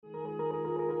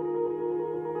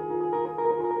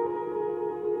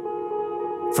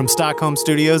From Stockholm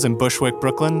Studios in Bushwick,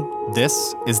 Brooklyn,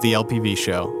 this is The LPV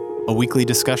Show, a weekly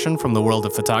discussion from the world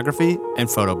of photography and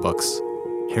photo books.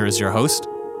 Here is your host,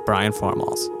 Brian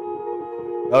Formals.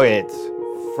 Okay, it's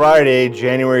Friday,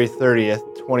 January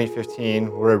 30th,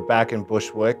 2015. We're back in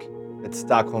Bushwick at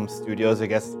Stockholm Studios, I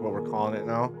guess is what we're calling it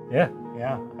now. Yeah,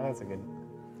 that's a good.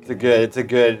 It's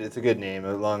a good name,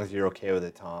 as long as you're okay with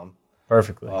it, Tom.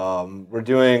 Perfectly. We're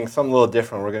doing something a little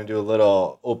different. We're going to do a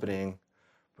little opening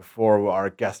before our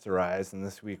guest arrives, and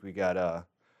this week we got a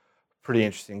pretty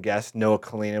interesting guest. Noah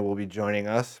Kalina will be joining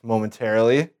us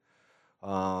momentarily,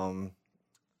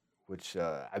 which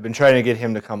I've been trying to get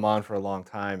him to come on for a long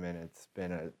time, and it's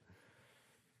been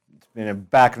a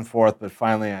back and forth, but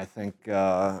finally I think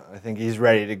he's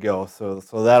ready to go, so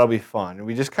that'll be fun. And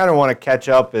we just kind of want to catch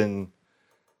up and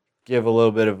give a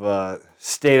little bit of a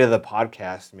state of the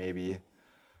podcast, maybe.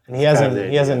 And he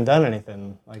hasn't done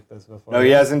anything like this before. No,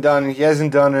 he hasn't done. He says he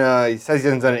hasn't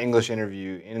done an English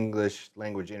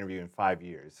language interview in 5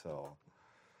 years. So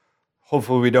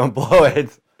hopefully we don't blow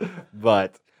it.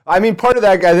 But I mean, part of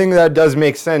that, I think that does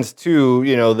make sense too.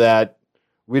 You know, that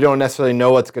we don't necessarily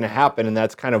know what's going to happen, and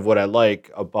that's kind of what I like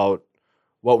about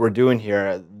what we're doing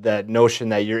here. That notion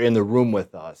that you're in the room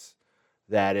with us,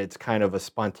 that it's kind of a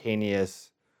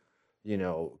spontaneous,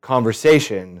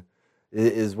 conversation,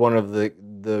 is one of the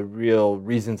real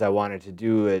reasons I wanted to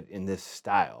do it in this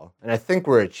style. And I think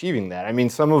we're achieving that. I mean,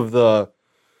 some of the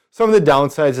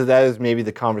downsides of that is maybe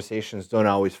the conversations don't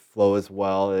always flow as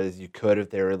well as you could if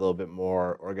they were a little bit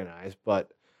more organized. But,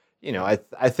 I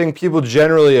think people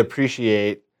generally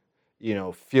appreciate,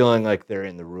 feeling like they're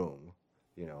in the room,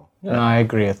 No, I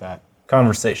agree with that.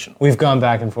 Conversation. We've gone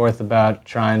back and forth about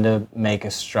trying to make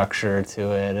a structure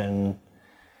to it, and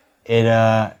it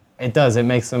does. It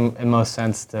makes the most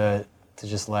sense to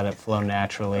just let it flow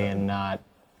naturally and not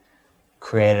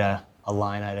create a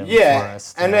line item for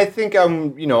us. And I think we're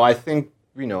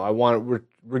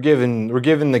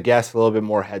giving the guests a little bit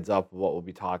more heads up of what we'll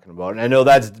be talking about. And I know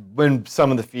that's been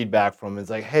some of the feedback from is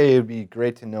like, hey, it'd be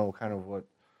great to know kind of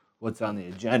what's on the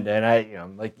agenda. And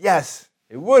I'm like, yes,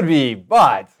 it would be,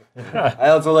 but I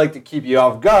also like to keep you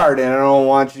off guard, and I don't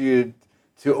want you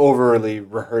to overly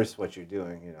rehearse what you're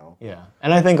doing, Yeah,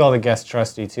 and I think all the guests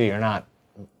trust you too. You're not,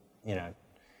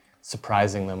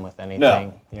 surprising them with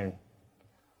anything.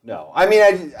 No. I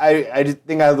mean, I just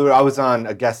think I was on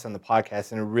a guest on the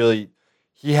podcast, and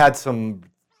he had some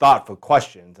thoughtful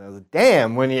questions. And I was like,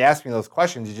 damn, when he asked me those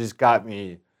questions, he just got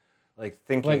me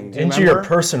thinking. Into your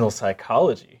personal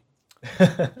psychology.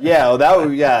 That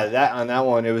on that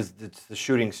one, it's the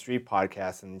Shooting Street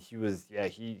podcast, and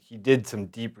he did some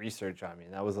deep research on me,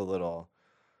 and that was a little,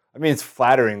 I mean, it's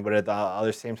flattering, but at the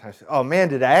other same time, oh man,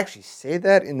 did I actually say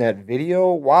that in that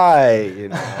video? Why?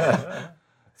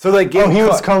 So he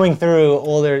was coming through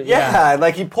older. Yeah,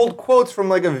 like he pulled quotes from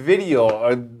like a video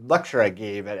or lecture I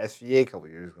gave at SVA a couple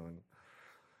years ago.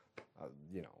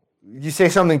 You say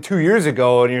something 2 years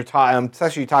ago, and I'm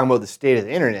especially talking about the state of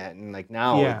the internet, and like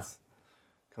now it's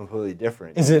completely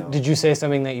different. Did you say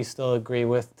something that you still agree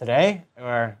with today,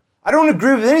 or? I don't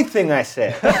agree with anything I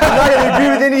say. I'm not going to agree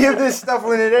with any of this stuff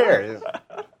when it airs.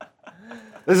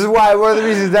 This is one of the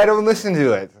reasons I don't listen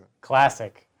to it.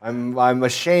 Classic. I'm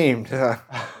ashamed.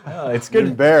 It's good.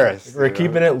 Embarrassed. We're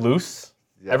keeping it loose.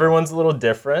 Yeah. Everyone's a little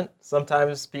different.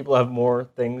 Sometimes people have more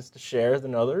things to share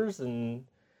than others, and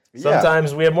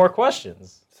sometimes we have more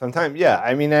questions. Sometimes, yeah.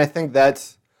 I mean, I think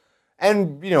that's,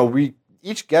 and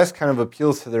each guest kind of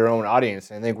appeals to their own audience.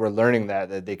 And I think we're learning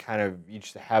that they kind of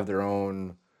each have their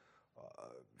own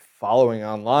following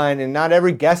online, and not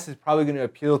every guest is probably going to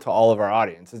appeal to all of our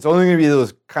audience. It's only going to be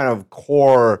those kind of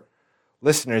core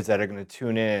listeners that are going to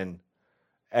tune in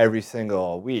every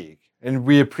single week. And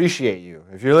we appreciate you.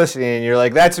 If you're listening and you're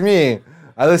like, that's me,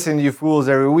 I listen to you fools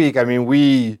every week. I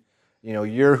mean,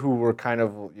 you're who we're kind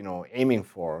of, aiming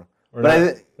for.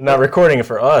 We're not recording it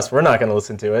for us. We're not going to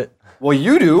listen to it. Well,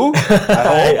 you do.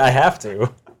 I have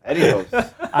to. Eddie hopes.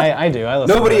 I do. I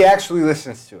listen. Nobody actually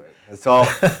listens to it. It's all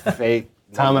fake.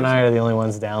 Tom and I are the only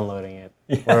ones downloading it.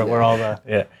 Yeah. We're all the...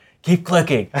 Yeah. Keep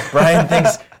clicking. Brian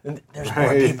thinks there's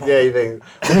more people. Yeah, you think.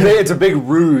 It's a big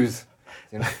ruse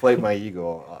to inflate my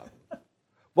ego.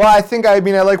 Well, I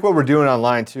like what we're doing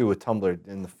online, too, with Tumblr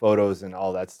and the photos and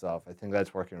all that stuff. I think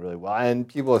that's working really well. And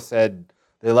people have said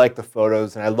they like the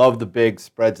photos, and I love the big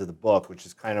spreads of the book, which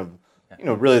is kind of,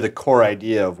 really the core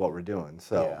idea of what we're doing.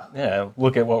 So yeah,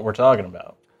 look at what we're talking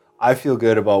about. I feel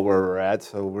good about where we're at,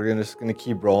 so we're just gonna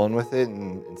keep rolling with it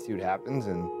and see what happens,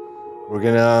 and we're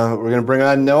gonna bring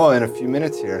on Noah in a few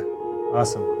minutes here.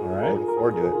 Awesome. All right. Looking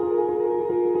forward to it.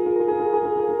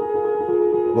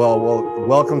 Well,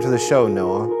 welcome to the show,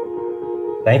 Noah.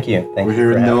 Thank you. Thank We're you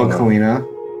here for with Noah having me.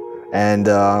 Kalina, and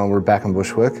we're back in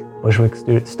Bushwick.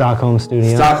 Stockholm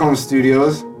Studio. Stockholm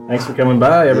Studios. Thanks for coming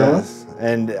by, everyone. Yes.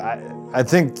 And I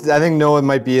think Noah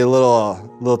might be a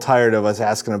little tired of us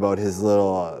asking about his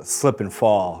little slip and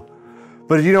fall.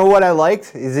 But you know what I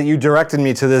liked is that you directed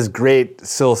me to this great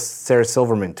Sarah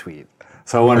Silverman tweet.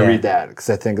 So I want to read that because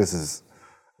I think this is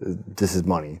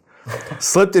money.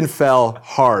 Slipped and fell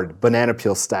hard, banana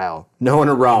peel style. No one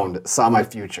around saw my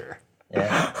future.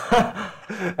 Yeah.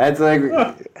 That's like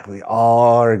we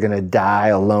all are gonna die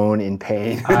alone in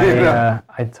pain. I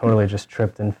totally just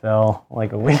tripped and fell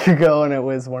like a week ago, and it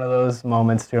was one of those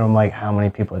moments too. I'm like, how many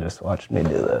people just watched me do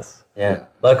this? Yeah.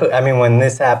 Luckily, I mean, when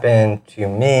this happened to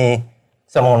me,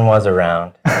 someone was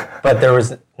around, but there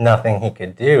was nothing he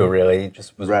could do really. He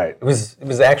just was. Right. It was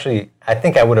actually. I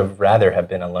think I would have rather have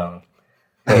been alone.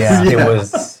 Yeah. It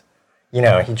was,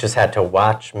 he just had to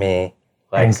watch me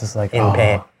like It's just like, in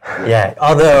pain. Yeah.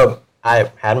 Although I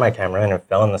had my camera and it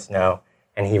fell in the snow,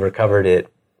 and he recovered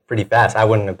it pretty fast. I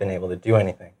wouldn't have been able to do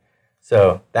anything.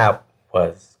 So that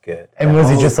was good. And was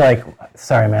he just like,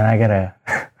 sorry, man, I gotta.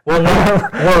 Well, no.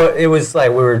 Well, it was like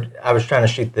I was trying to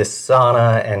shoot this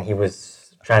sauna, and he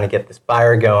was trying to get this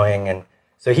fire going, and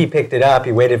so he picked it up.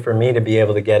 He waited for me to be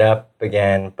able to get up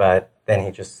again, but then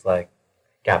he just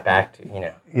got back to,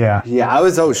 Yeah. Yeah, I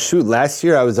was last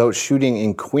year I was out shooting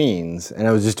in Queens, and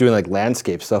I was just doing like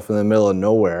landscape stuff in the middle of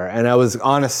nowhere, and I was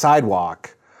on a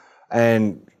sidewalk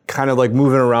and kind of like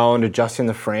moving around, adjusting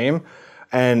the frame,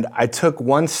 and I took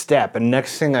one step, and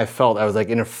next thing I felt, I was like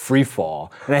in a free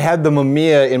fall, and I had the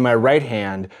Mamiya in my right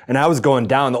hand, and I was going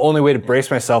down. The only way to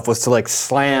brace myself was to like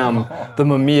slam the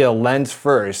Mamiya lens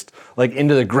first, like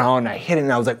into the ground, and I hit it,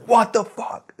 and I was like, what the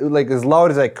fuck? Like as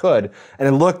loud as I could, and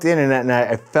I looked in, and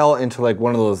I fell into like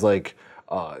one of those like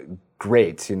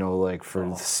grates, like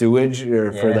for sewage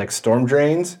or for like storm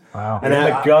drains. Wow. And In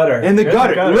the gutter. In the You're in the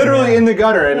gutter, gutter, literally man. in the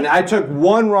gutter. And I took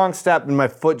one wrong step, and my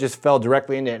foot just fell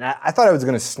directly into it. And I thought I was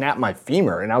gonna snap my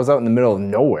femur, and I was out in the middle of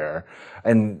nowhere.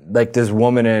 And like this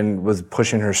woman was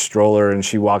pushing her stroller, and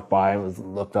she walked by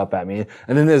and looked up at me.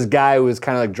 And then this guy who was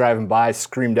kind of like driving by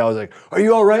screamed out, I was like, "Are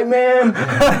you all right, ma'am?"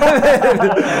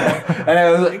 And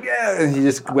I was like, "Yeah." And he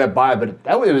just went by, but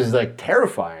it was like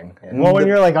terrifying. Well, when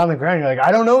you're like on the ground, you're like,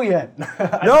 I don't know yet.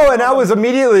 No, and I was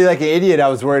immediately like an idiot. I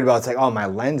was worried about, it's like, oh, my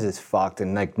lens is fucked,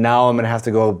 and like now I'm gonna have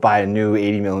to go buy a new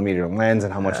 80mm lens,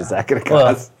 and how much is that gonna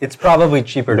well, cost? it's probably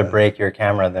cheaper to break your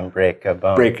camera than break a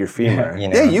bone. Break your femur. You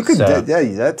know, yeah, you could. so-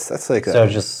 That's like a. So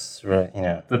just,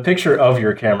 The picture of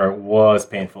your camera was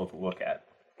painful to look at.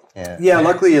 yeah. yeah,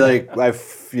 luckily, like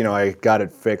I got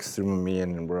it fixed through me,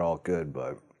 and we're all good.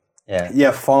 But Yeah.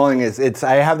 yeah, falling it's.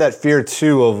 I have that fear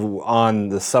too of on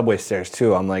the subway stairs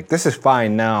too. I'm like, this is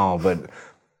fine now, but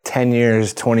 10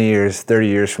 years, 20 years, 30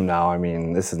 years from now, I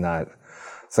mean, it's not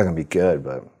gonna be good.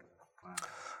 But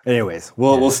anyways,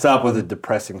 we'll stop with the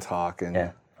depressing talk and.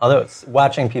 Yeah. Although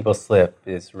watching people slip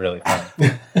is really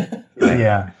fun.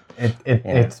 Yeah.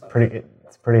 It's pretty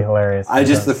hilarious.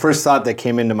 The first thought that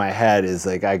came into my head is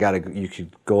like, you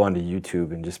could go onto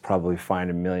YouTube and just probably find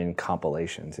a million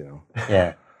compilations,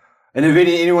 Yeah. And if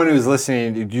anyone who's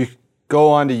listening, you go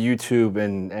onto YouTube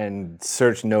and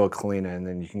search Noah Kalina, and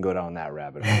then you can go down that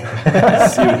rabbit hole.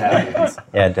 See what happens.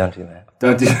 Yeah, don't do that.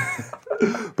 Don't do.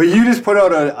 But you just put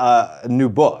out a new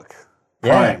book,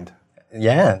 Primed,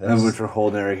 Yeah. which we're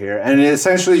holding right here, and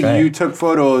essentially That's right. you took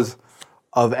photos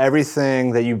of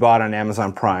everything that you bought on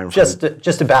Amazon Prime.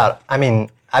 Just about. I mean,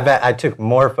 I took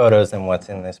more photos than what's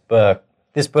in this book.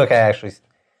 This book, I actually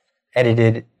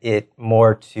edited it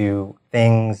more to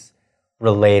things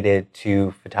related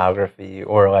to photography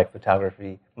or like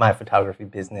my photography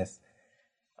business.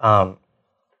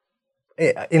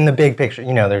 In the big picture,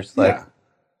 there's like,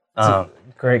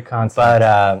 great concept.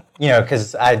 but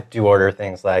because I do order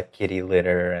things like kitty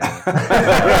litter and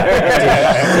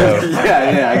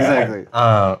yeah, exactly.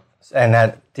 and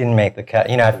that didn't make the cut.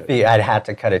 I'd had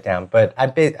to cut it down, but I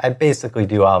basically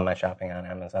do all of my shopping on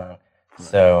Amazon.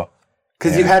 So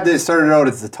Because you had to start it out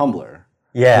as the Tumblr.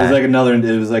 yeah, It was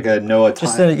like a Noah.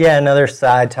 just another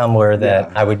side Tumblr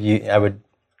that I would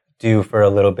do for a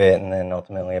little bit and then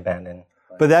ultimately abandon.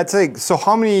 But that's like, so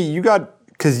how many you got?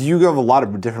 Because you have a lot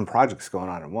of different projects going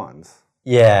on at once,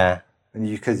 Yeah, and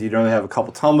because you don't have a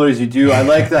couple Tumblrs, you do. I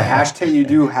like the hashtag. You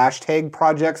do hashtag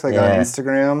projects like on Yeah.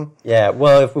 Instagram. yeah.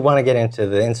 Well, if we want to get into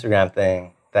the Instagram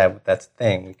thing, that's the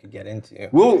thing we could get into.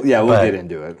 We'll But get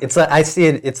into it. It's like I see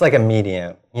it. It's like a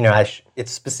medium.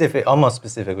 It's specific, almost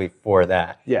specifically for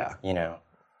that. Yeah.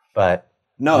 But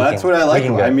No, we that's can- what I we like.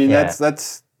 can go- I mean, yeah.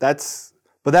 that's.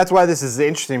 But that's why this is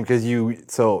interesting because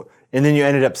And then you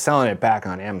ended up selling it back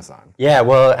on Amazon. Yeah,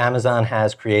 well, Amazon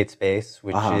has CreateSpace,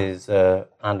 which is a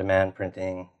on-demand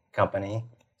printing company.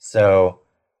 So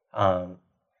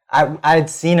I'd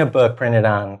seen a book printed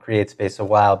on CreateSpace a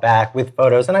while back with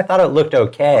photos, and I thought it looked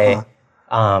okay.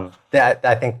 I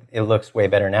think it looks way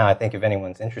better now. I think if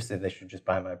anyone's interested, they should just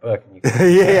buy my book. And you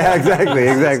can yeah, exactly.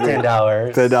 It's $10.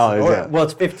 $10, yeah. Well,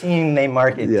 it's $15. They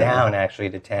mark it down actually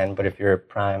to $10. But if you're a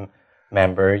Prime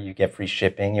member, you get free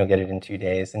shipping. You'll get it in 2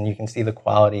 days, and you can see the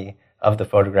quality of the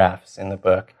photographs in the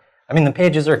book. I mean, the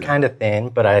pages are kind of thin,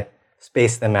 but I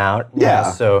space them out.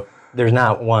 Yeah. So there's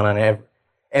not one on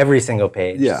every single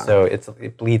page. Yeah. So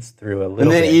it bleeds through a little.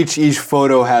 And then bit. each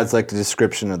photo has like the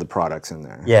description of the products in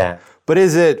there. Yeah. But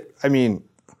is it? I mean,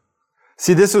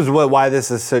 see, this is why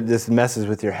this messes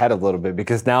with your head a little bit,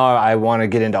 because now I want to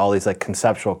get into all these like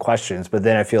conceptual questions, but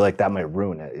then I feel like that might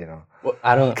ruin it, you know? Well,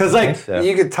 I don't. Because think like so.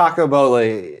 you could talk about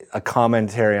like a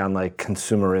commentary on like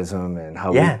consumerism and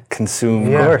how we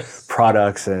consume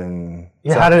products and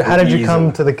How did you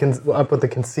come to up with the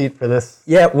conceit for this?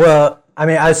 Yeah, well, I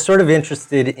mean, I was sort of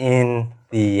interested in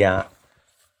the.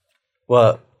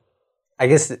 Well, I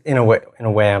guess in a way,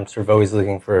 I'm sort of always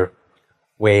looking for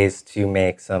ways to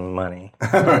make some money.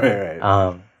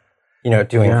 right.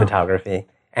 Doing photography,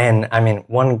 and I mean,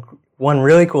 one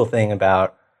really cool thing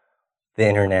about the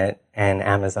internet and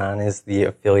Amazon is the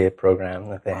affiliate program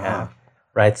that they have,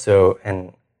 right? So,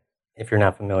 and if you're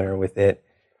not familiar with it,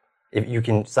 if you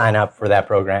can sign up for that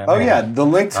program. Oh yeah, the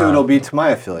link to it'll be to my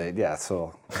affiliate. Yeah,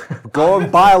 so go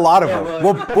and buy a lot of them.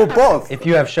 We'll both. If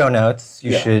you have show notes,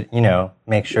 you should,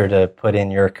 make sure to put in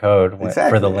your code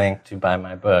for the link to buy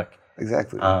my book.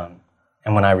 Exactly.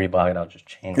 And when I reblog it, I'll just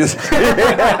change it.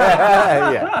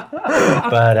 yeah.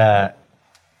 But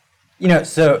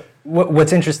so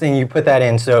what's interesting, you put that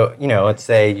in. So let's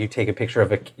say you take a picture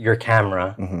of your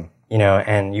camera,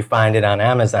 and you find it on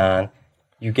Amazon.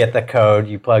 You get the code,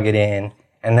 you plug it in,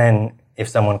 and then if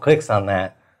someone clicks on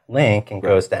that link and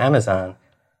goes to Amazon,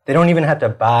 they don't even have to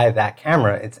buy that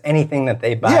camera. It's anything that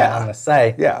they buy on the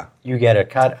site. Yeah. You get a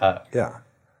cut of. Yeah.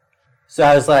 So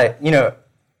I was like,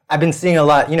 I've been seeing a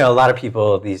lot of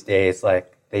people these days,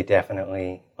 like they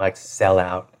definitely like sell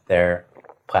out their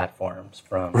platforms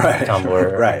from Tumblr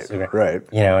or Instagram. Right.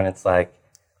 And it's like,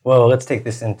 well, let's take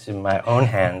this into my own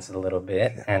hands a little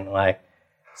bit and like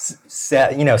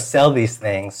sell these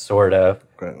things sort of,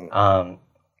 and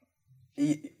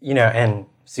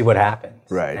see what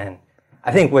happens. Right. And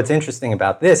I think what's interesting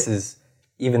about this is,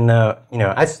 even though,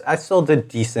 I sold a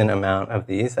decent amount of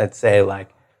these, I'd say like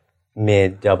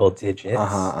mid double digits,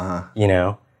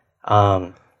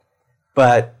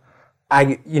 but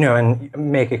I, and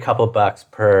make a couple bucks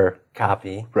per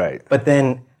copy. Right. But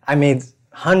then I made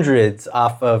hundreds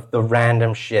off of the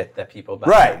random shit that people buy.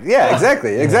 Right. Yeah.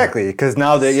 Exactly. Because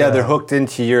now they're hooked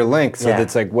into your link, so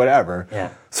it's like whatever. Yeah.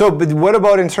 So, but what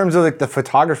about in terms of like the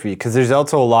photography? Because there's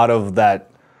also a lot of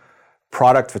that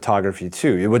product photography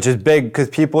too, which is big because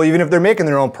people, even if they're making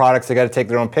their own products, they got to take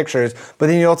their own pictures. But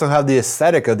then you also have the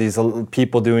aesthetic of these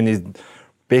people doing these,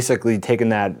 basically taking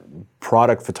that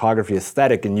product photography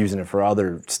aesthetic and using it for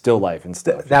other still life and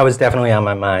stuff. That was definitely on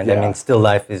my mind. Yeah. I mean, still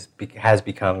life has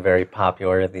become very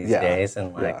popular these days,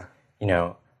 and like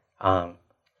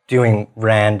doing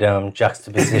random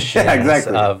juxtapositions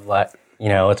of like,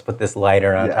 let's put this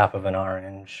lighter on top of an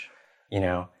orange.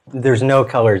 There's no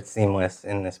colored seamless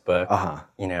in this book. Well,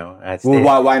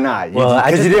 why not? Well,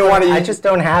 I just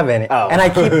don't have any. Oh. And I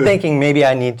keep thinking maybe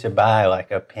I need to buy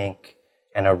like a pink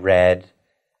and a red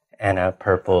and a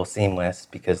purple seamless,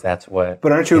 because that's what.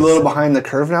 But aren't you a little behind the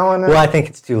curve now on that? Well, I think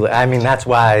it's too. I mean, that's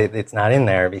why it's not in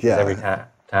there, because every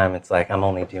time it's like I'm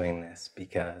only doing this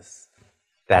because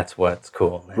that's what's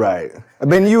cool. Right. I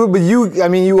mean,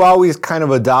 you always kind of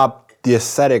adopt the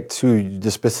aesthetic to the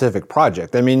specific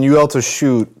project. I mean, you also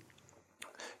shoot.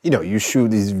 You shoot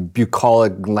these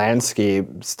bucolic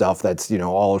landscape stuff that's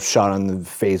all shot on the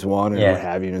phase one and what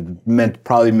have you.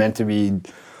 Probably meant to be.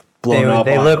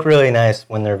 They look really nice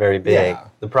when they're very big. Yeah.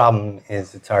 The problem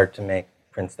is it's hard to make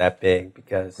prints that big,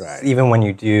 because even when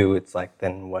you do, it's like,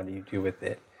 then what do you do with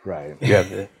it? Right. You have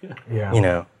the,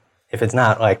 if it's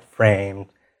not like framed,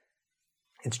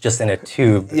 it's just in a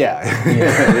tube. Yeah.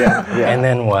 And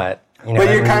then what?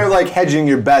 But you're kind of like hedging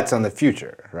your bets on the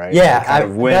future, right? Yeah.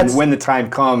 When the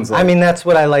time comes. I mean, that's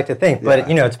what I like to think. But,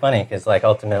 it's funny because, like,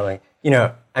 ultimately,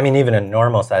 even a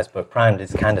normal size book primed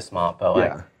is kind of small, but,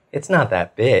 like, it's not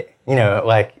that big.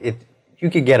 You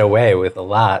could get away with a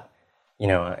lot, you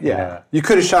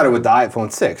could have shot it with the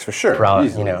iPhone 6 for sure.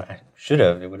 Probably, I should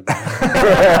have. It would have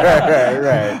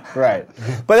been. Right.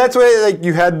 But that's why, like,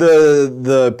 you had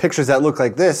the pictures that look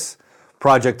like this,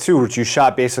 project too, which you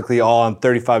shot basically all on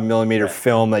 35 millimeter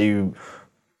film that you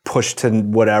pushed to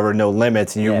whatever, no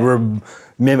limits, and you were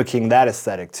mimicking that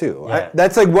aesthetic too.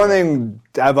 That's like one thing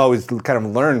I've always kind of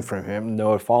learned from him,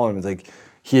 Noah following him, is like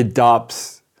he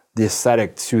adopts the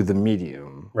aesthetic to the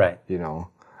medium. Right. You know?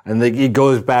 And like it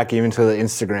goes back even to the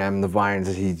Instagram and the Vines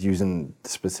that he's using the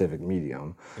specific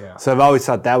medium. Yeah. So I've always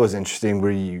thought that was interesting,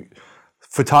 where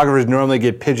photographers normally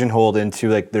get pigeonholed into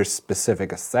like their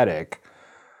specific aesthetic,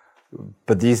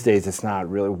 but these days it's not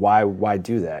really. Why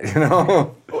do that? You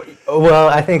know? Well,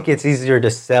 I think it's easier to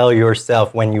sell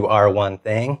yourself when you are one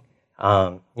thing.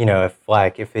 You know,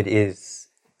 if it is,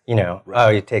 you know, oh,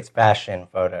 he takes fashion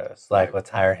photos, like let's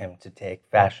hire him to take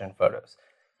fashion photos.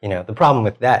 You know, the problem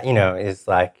with that, you know, is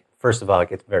like, first of all, it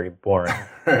gets very boring.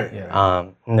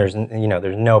 And there's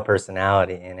no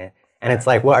personality in it. And it's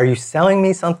like, well, are you selling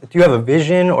me something? Do you have a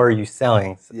vision, or are you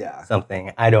selling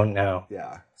something? I don't know.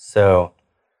 Yeah. So,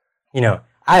 you know,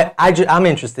 I'm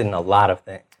interested in a lot of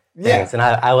things. And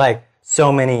I like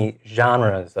so many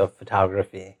genres of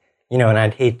photography, you know, and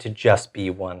I'd hate to just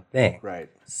be one thing. Right.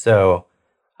 So,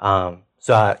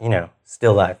 you know,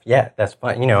 still life, that's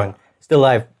fun. You know, and still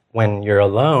life, when you're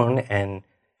alone and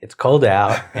it's cold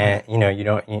out and, you know,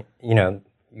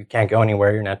 you can't go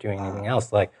anywhere, you're not doing anything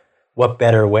else, like, what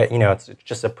better way, you know, it's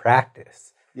just a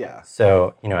practice. Yeah.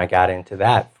 So, you know, I got into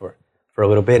that for a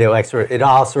little bit. It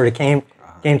all sort of came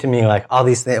to me, like, all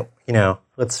these things, you know,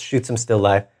 let's shoot some still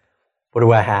life. What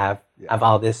do I have? I have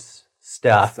all this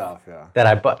stuff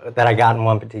that I got in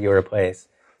one particular place.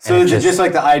 So is it just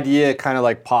like the idea kind of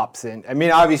like pops in? I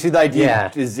mean, obviously the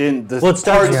idea is in the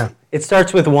it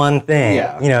starts with one thing.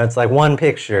 You know, it's like one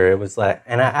picture. It was like,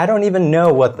 and I don't even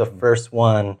know what the first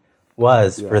one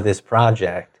was for this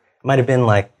project. It might have been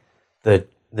like the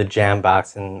jam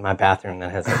box in my bathroom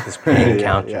that has like this green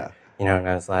counter. You know, and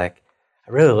I was like,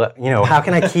 I really, you know, how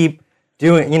can I keep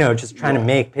doing, you know, just trying to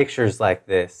make pictures like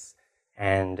this,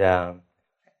 and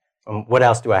what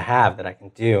else do I have that I can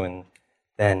do? And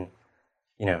then,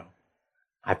 you know,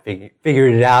 I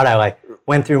figured it out. I like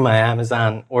went through my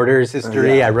Amazon orders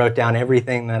history. I wrote down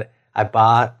everything that I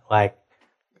bought, like,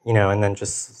 you know, and then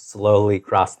just slowly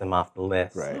crossed them off the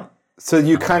list. Right. So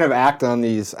you kind of act on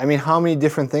these. I mean, how many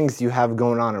different things do you have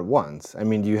going on at once? I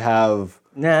mean, do you have...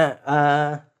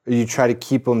 Or you try to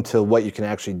keep them to what you can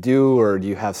actually do, or do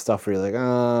you have stuff where you're like,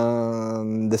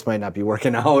 this might not be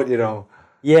working out, you know?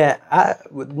 Yeah,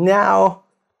 now,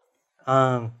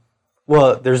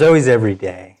 well, there's always every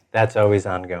day. That's always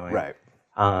ongoing. Right.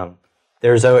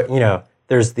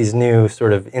 There's these new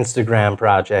sort of Instagram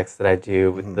projects that I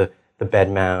do with the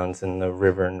bed mounds and the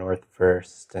river north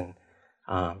first and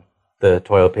the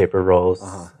toilet paper rolls,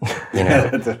 you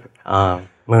know,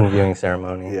 moon viewing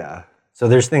ceremony. Yeah. So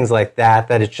there's things like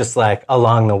that it's just like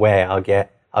along the way I'll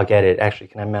get it. Actually,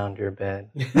 can I mount your bed?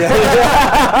 Yeah.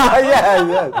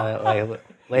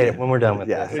 Later when we're done with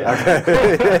this.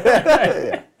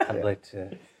 Okay. I'd like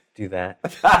to do that.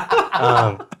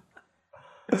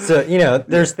 So, you know,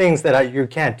 there's things that you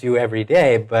can't do every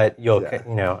day, but you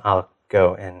know, I'll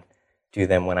go and do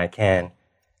them when I can.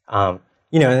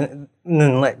 You know, and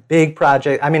then like big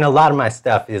project. I mean, a lot of my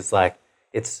stuff is like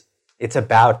it's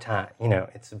about time. You know,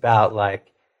 it's about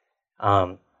like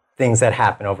things that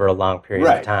happen over a long period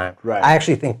of time. Right. I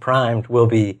actually think Primed will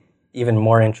be even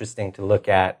more interesting to look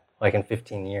at like in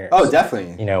 15 years. Oh,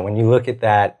 definitely. You know, when you look at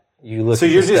that. So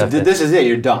you're just this is it.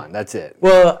 You're done. That's it.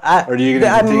 Well, I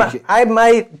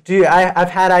might do. I've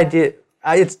had idea.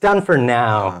 It's done for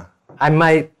now. I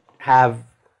might have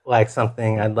like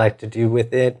something I'd like to do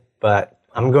with it, but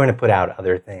I'm going to put out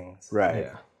other things. Right.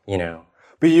 Yeah. You know.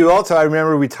 But you also, I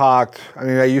remember we talked. I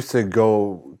mean, I used to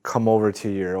come over to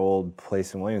your old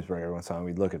place in Williamsburg every once in a while.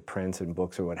 We'd look at prints and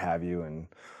books or what have you, and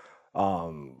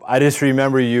I just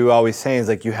remember you always saying, it's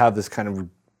like you have this kind of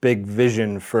big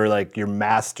vision for like your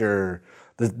master,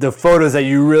 the photos that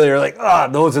you really are like,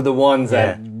 those are the ones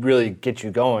that really get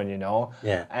you going, you know?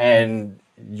 Yeah. And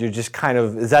you're just kind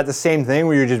of, is that the same thing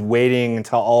where you're just waiting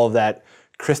until all of that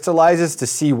crystallizes to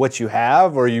see what you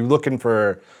have? Or are you looking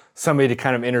for somebody to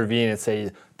kind of intervene and say,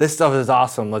 this stuff is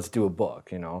awesome, let's do a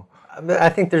book, you know? I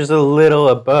think there's a little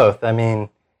of both. I mean,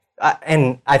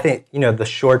 and I think, you know, the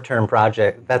short-term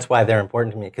project, that's why they're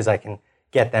important to me, because I can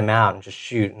get them out and just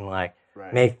shoot and like,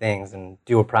 make things and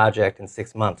do a project in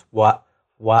 6 months. You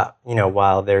know,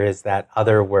 while there is that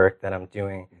other work that I'm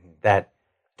doing that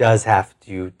does have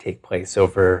to take place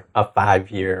over a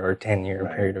 5-year or 10-year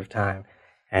period of time,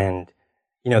 and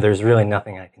you know, there's really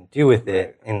nothing I can do with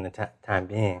it in the time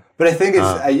being. But I think it's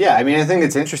I mean, I think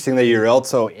it's interesting that you're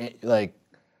also like,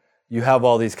 you have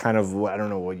all these kind of, I don't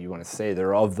know what you want to say,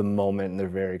 they're of the moment and they're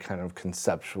very kind of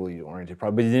conceptually oriented.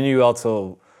 Probably. But then you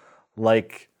also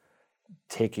like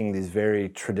taking these very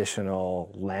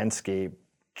traditional landscape,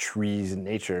 trees and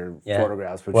nature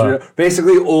photographs, which are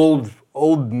basically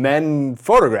old men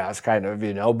photographs, kind of,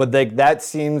 But that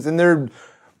seems, and they're,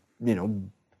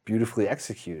 beautifully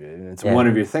executed, and it's one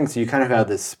of your things. So you kind of have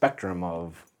this spectrum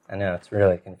of. I know, it's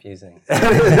really confusing.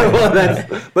 But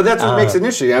that's what makes it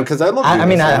interesting, because I love.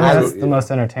 That's the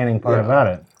most entertaining part about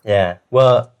it. Yeah.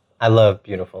 Well, I love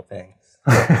beautiful things.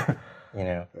 I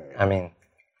mean,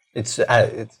 it's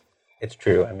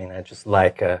true. I mean, I just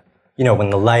like when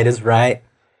the light is right,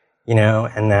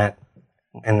 and that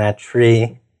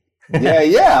tree.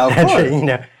 Yeah, of course.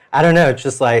 Tree, I don't know. It's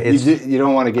just like it's. You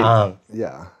don't want to get.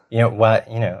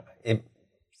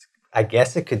 I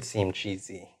guess it could seem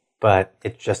cheesy, but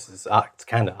it just is. It's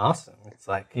kind of awesome. It's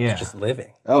like it's just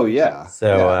living. Oh yeah.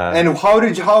 So and how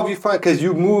have you found? Because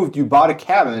you bought a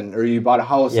cabin or you bought a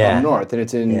house up north, and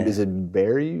it's in. Is it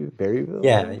Berryville?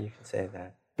 Yeah, you can say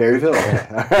that. Berryville. Okay.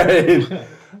 All right.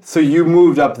 So you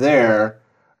moved up there,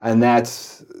 and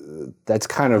that's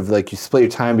kind of like you split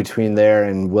your time between there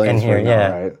and Williamsburg,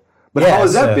 right? But how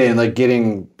has that been, like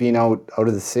being out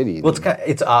of the city? Well,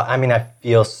 I mean, I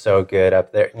feel so good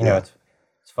up there. It's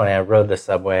funny. I rode the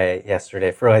subway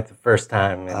yesterday for like the first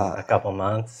time in a couple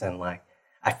months, and like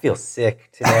I feel sick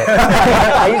today.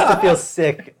 I used to feel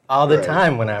sick all the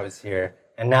time when I was here,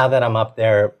 and now that I'm up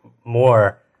there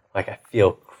more, like I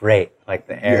feel great. Like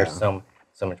the air is so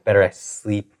much better. I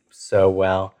sleep so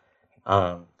well,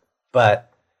 but.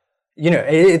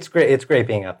 It's great. It's great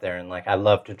being up there, and like I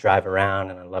love to drive around,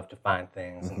 and I love to find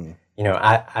things. And,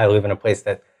 I live in a place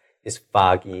that is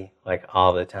foggy like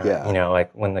all the time. Yeah. Like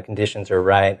when the conditions are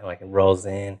right, like it rolls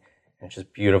in, and it's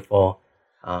just beautiful.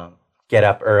 Get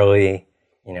up early,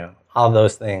 all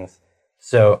those things.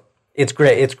 So it's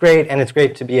great. It's great, and it's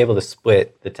great to be able to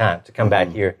split the time to come back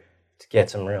here to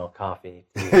get some real coffee,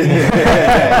 to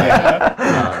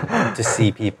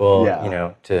see people,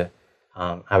 to.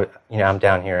 I'm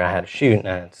down here. I had a shoot and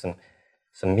I had some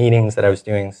meetings that I was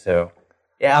doing. So,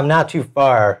 I'm not too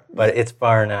far, but it's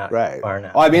far now. Right. Far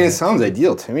now. Oh, I mean, it sounds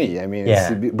ideal to me. I mean,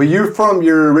 but you're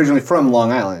originally from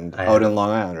Long Island, out in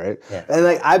Long Island, right? Yeah. And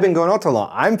like I've been going out to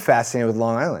I'm fascinated with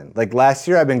Long Island. Like last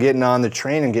year, I've been getting on the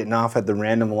train and getting off at the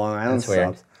random Long Island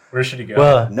stops. Where should you go?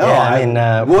 Well,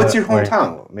 no, what's your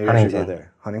hometown? Maybe I should go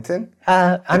there. Huntington? Did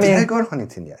I go to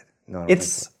Huntington yet? No,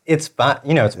 it's fine.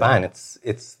 It's fine.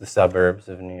 It's the suburbs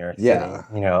of New York City. Yeah.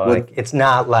 It's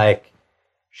not like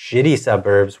shitty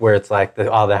suburbs where it's like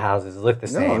all the houses look the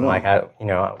same. No. Like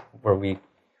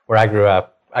where I grew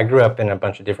up. I grew up in a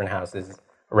bunch of different houses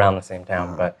around the same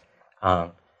town, but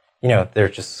they're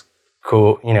just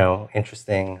cool,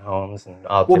 interesting homes and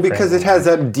all. Well, because it has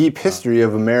that deep history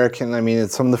of American. I mean,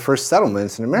 it's some of the first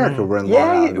settlements in America were in Long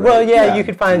Island. Right? Well, you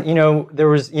could find, there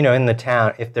was, in the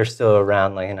town, if they're still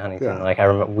around, like in Huntington. Like I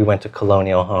remember, we went to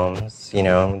colonial homes.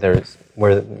 There's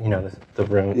where the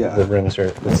rooms are,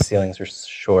 the ceilings are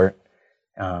short.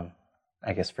 I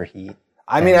guess for heat.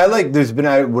 I mean,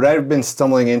 I've been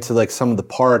stumbling into like some of the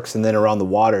parks and then around the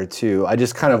water too. I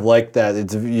just kind of like that.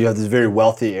 You have these very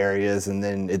wealthy areas, and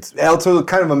then it's also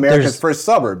kind of America's first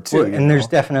suburb too. And there's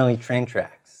definitely train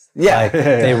tracks. Yeah, like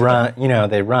they run.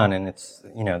 They run, and it's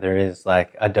there is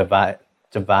like a divide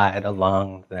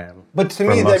along them. But to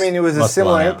me, it was a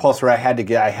similar impulse where I had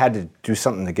to do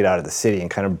something to get out of the city and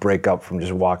kind of break up from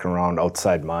just walking around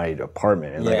outside my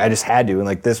apartment, and I just had to, and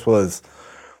like this was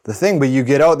the thing. But you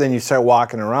get out, then you start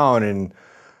walking around, and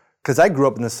because I grew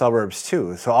up in the suburbs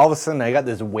too, so all of a sudden I got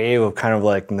this wave of kind of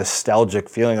like nostalgic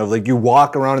feeling of like you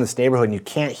walk around in this neighborhood and you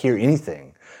can't hear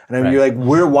anything, and you're like,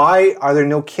 why are there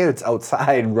no kids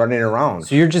outside running around?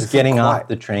 So you're just getting off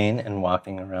the train and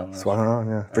walking around. Just walking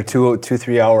around, for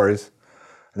 3 hours,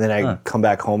 and then I come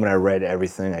back home and I read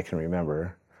everything I can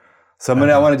remember. So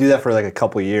I want to do that for like a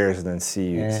couple years and then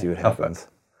see what happens.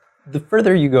 The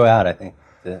further you go out, I think,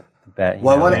 the better.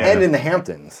 Well, I want to end in the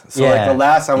Hamptons. So like the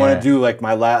last, I want to do like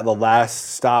the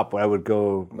last stop where I would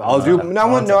go. I want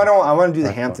to do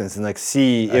the Hamptons and like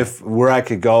see where I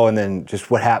could go, and then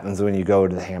just what happens when you go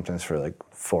to the Hamptons for like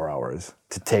 4 hours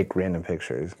to take random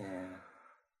pictures.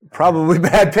 Probably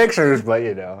bad pictures, but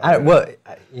I'm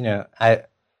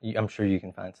sure you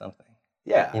can find something.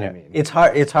 Yeah, it's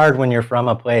hard. It's hard when you're from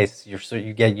a place.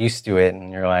 You get used to it,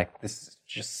 and you're like, this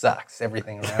just sucks.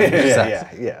 Everything around you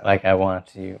sucks. Yeah. Like I want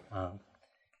to.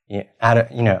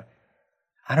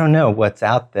 I don't know what's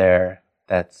out there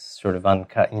that's sort of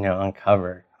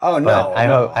uncovered. Oh no! But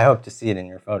I hope to see it in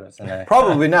your photos. And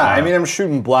probably not. I'm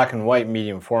shooting black and white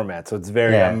medium format, so it's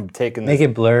very. I'm taking. Make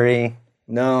it blurry.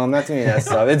 No, I'm not doing that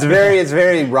stuff. It's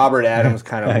very Robert Adams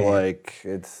kind of like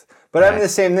it's. But I mean the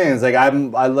same thing. It's like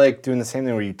I like doing the same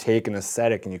thing where you take an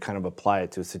aesthetic and you kind of apply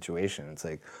it to a situation. It's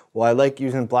like, well, I like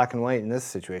using black and white in this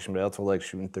situation, but I also like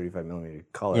shooting 35mm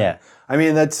color. Yeah. I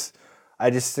mean I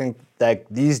just think that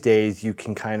these days you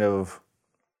can kind of,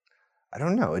 I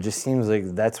don't know. It just seems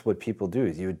like that's what people do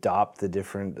is you adopt the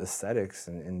different aesthetics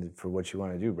and for what you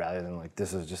want to do rather than like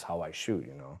this is just how I shoot.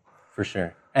 For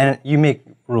sure. And you make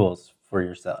rules for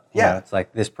yourself. You know, it's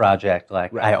like this project,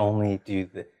 like I only do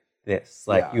this.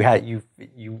 Like you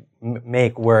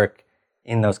make work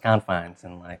in those confines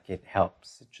and like it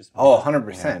helps. It just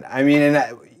 100%. I mean,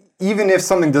 and even if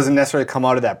something doesn't necessarily come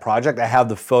out of that project, I have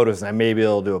the photos and I may be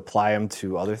able to apply them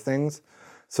to other things.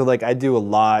 So like I do a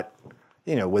lot,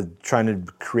 with trying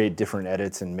to create different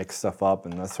edits and mix stuff up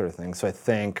and that sort of thing. So I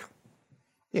think,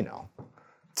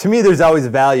 to me, there's always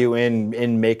value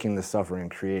in making the stuff or in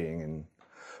creating.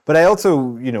 But I also,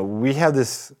 we have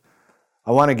this.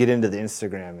 I want to get into the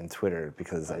Instagram and Twitter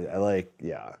because I like,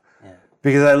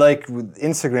 because I like with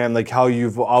Instagram, like how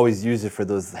you've always used it for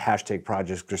those hashtag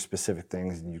projects or specific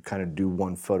things, and you kind of do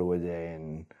one photo a day,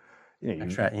 and I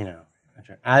try.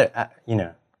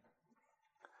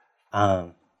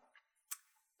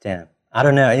 Damn, I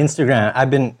don't know.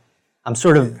 Instagram. I'm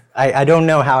sort of. I don't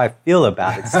know how I feel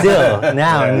about it still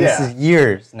now, and this is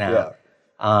years now.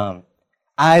 I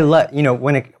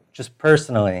when it just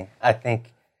personally,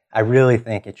 I really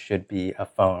think it should be a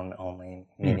phone only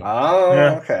medium.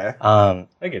 Oh, okay. I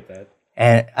get that.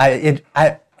 And I agree.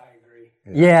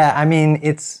 Yeah, I mean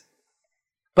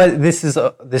but this is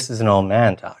an old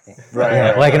man talking,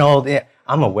 right? Like an old.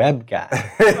 I'm a web guy.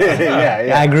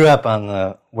 yeah. I grew up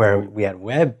on where we had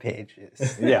web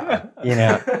pages. Yeah.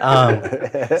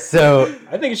 So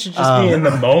I think it should just be in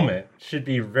the moment. It should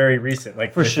be very recent,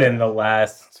 like within the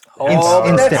last.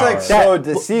 That's like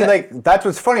that's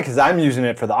what's funny because I'm using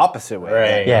it for the opposite way.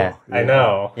 Right. Yeah. I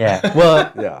know. Yeah.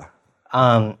 Well. Yeah.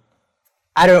 I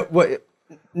don't.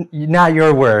 Not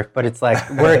your work, but it's like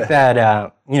work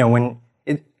that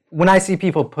when I see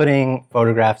people putting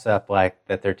photographs up like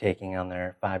that they're taking on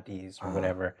their 5Ds or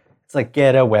whatever, it's like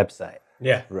get a website.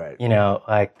 Yeah. Right.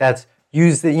 Like that's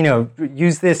use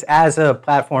this as a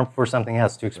platform for something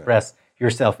else to express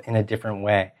yourself in a different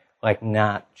way. Like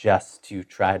not just to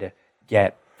try to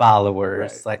get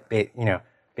followers, like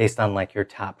based on like your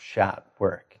top shot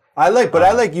work. I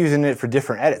like using it for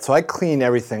different edits. So I clean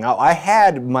everything out. I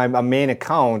had my main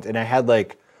account, and I had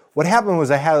like what happened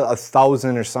was I had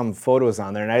 1,000 or some photos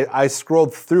on there, and I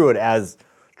scrolled through it as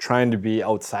trying to be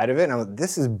outside of it, and I'm like,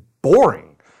 this is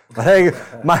boring. Like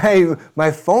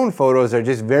my phone photos are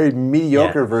just very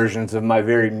mediocre versions of my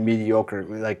very mediocre.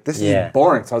 Like this is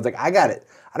boring. So I was like, I got it.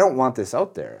 I don't want this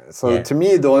out there. So to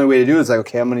me, the only way to do it is like,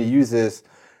 okay, I'm going to use this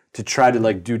to try to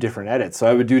like do different edits. So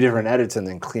I would do different edits and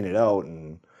then clean it out.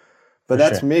 But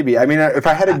that's maybe. I mean, if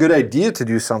I had a good idea to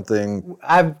do something,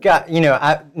 I've got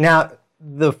now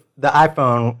the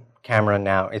iPhone camera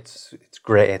now it's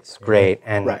great. It's great,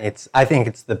 and I think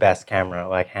it's the best camera,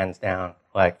 like hands down.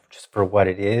 Like just for what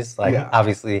it is. Like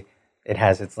obviously it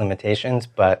has its limitations,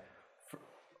 but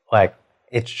like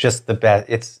it's just the best.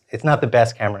 It's not the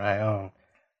best camera I own.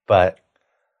 But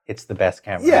it's the best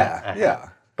camera. Yeah.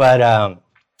 But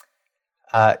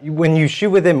when you shoot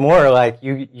with it more, like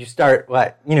you start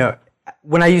like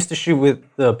when I used to shoot with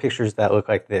the pictures that look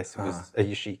like this, it was a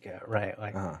Yashica, right?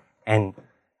 Like, and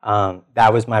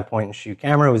that was my point and shoot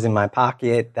camera. It was in my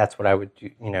pocket. That's what I would do.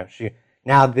 Shoot.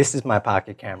 Now this is my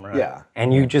pocket camera.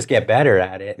 And you just get better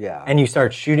at it. And you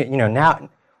start shooting. Now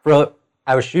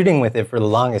I was shooting with it for the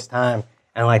longest time,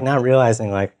 and like not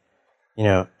realizing like.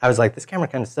 I was like, this camera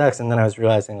kind of sucks, and then I was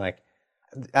realizing, like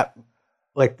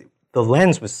the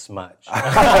lens was smudged. Oh,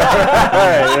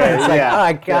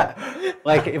 I got,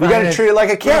 like, if you got to treat it like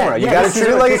a camera. You got to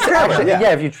treat it like a camera.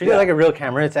 If you treat it like a real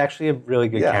camera, it's actually a really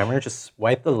good camera. Just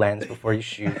wipe the lens before you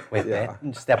shoot with it.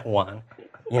 Step one,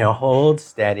 hold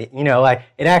steady. Like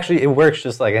it works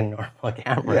just like a normal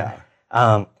camera.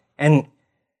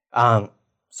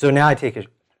 So now I take a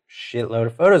shitload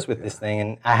of photos with this thing,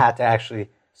 and I had to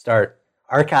actually start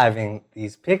archiving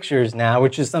these pictures now,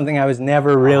 which is something I was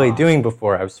never really doing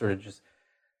before. I was sort of just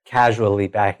casually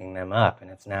backing them up, and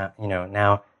it's not,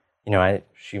 now, I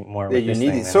shoot more with this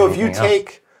thing. So if you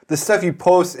take the stuff you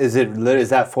post, is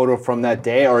that photo from that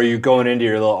day, or are you going into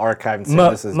your little archive and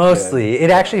saying this is mostly good?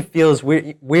 It actually feels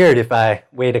weird if I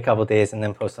wait a couple days and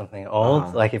then post something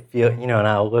old. Like it feels, and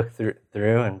I'll look through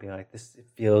and be like, it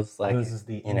feels like this is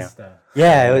the Insta.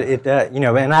 Yeah, it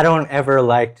and I don't ever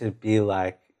like to be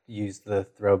like use the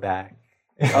throwback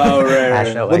Oh, right.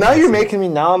 Hashtag Well, now like you're I see. making me.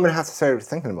 Now I'm gonna have to start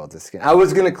thinking about this again. I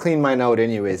was gonna clean mine out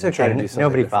anyways It's and try okay. to do something.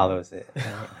 Nobody different. follows it.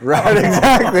 Right,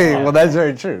 exactly. Well, that's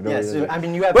very true. Yeah, Nobody so, does. I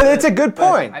mean, you have. But it's a good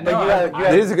point.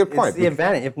 But It is a good point. It's the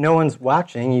advantage. If no one's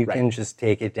watching, you can just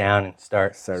take it down and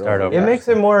start over. over. It makes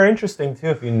it more interesting too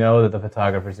if you know that the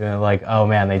photographer's doing it. Like, oh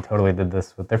man, they totally did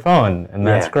this with their phone, and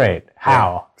that's Yeah. great.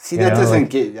 How? See, You that know, doesn't like-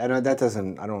 get. I don't. That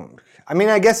doesn't. I don't. I mean,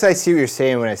 I guess I see what you're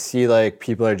saying when I see like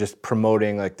people are just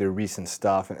promoting like their recent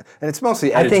stuff, and it's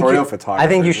mostly editorial photography. I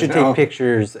think you should take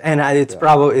pictures, and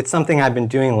it's something I've been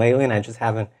doing lately, and I just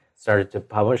haven't started to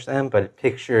publish them. But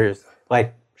pictures,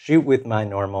 like shoot with my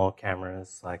normal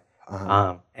cameras, like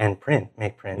and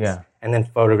make prints, Yeah. and then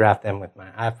photograph them with my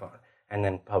iPhone, and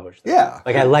then publish them. Yeah.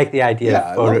 Like I like the idea Yeah,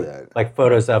 I of love that. like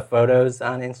photos of photos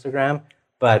on Instagram,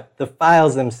 but the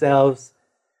files themselves,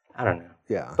 I don't know.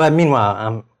 Yeah. But meanwhile,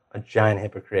 I'm a giant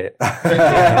hypocrite.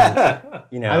 And,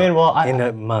 you know, I mean, well, in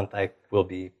a month I will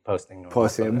be posting. normal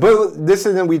Posting. photos. But this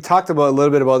is, we talked about a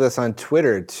little bit about this on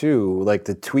Twitter too, like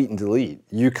the tweet and delete.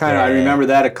 You kind of, I Yeah. remember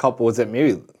that a couple, was it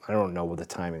maybe, I don't know what the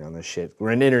timing on this shit.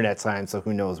 We're in internet science, so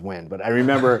who knows when. But I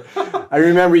remember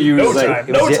you was like,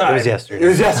 It was yesterday. it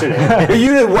was yesterday. But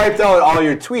you had wiped out all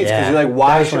your tweets because Yeah. you're like,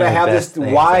 why That was should one I of the have best this?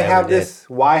 things Why I ever have did. this?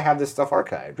 Why have this stuff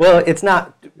archived? Well, it's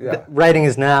not. Yeah. Writing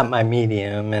is not my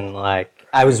medium, and like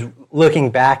I was looking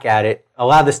back at it. A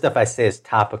lot of the stuff I say is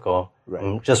topical. Right.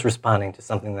 I'm just responding to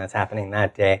something that's happening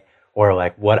that day, or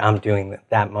like what I'm doing at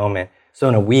that moment. So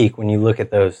in a week, when you look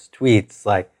at those tweets,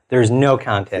 like there's no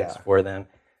context Yeah. for them,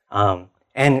 and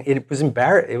it was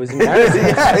embarrassing.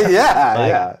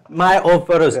 Like, My old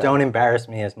photos don't embarrass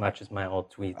me as much as my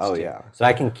old tweets Oh, do. yeah. So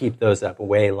I can keep those up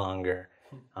way longer.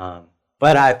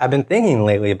 But I've been thinking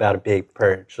lately about a big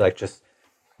purge, like just,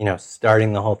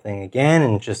 starting the whole thing again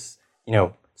and just,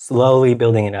 slowly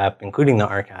building it up, including the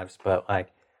archives, but like,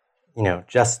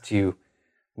 just to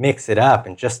mix it up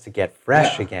and just to get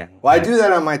fresh again. Well, I Like, do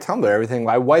that on my Tumblr. Everything,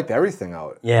 I wipe everything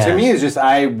out. Yeah. To me, it's just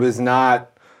I'm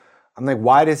like,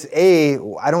 why does who's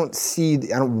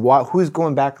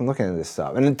going back and looking at this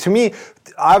stuff? And to me,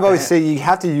 I've always said you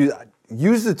have to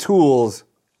use the tools.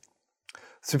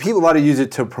 So people a lot of use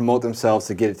it to promote themselves,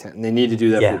 to get attention. They need to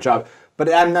do that for a job.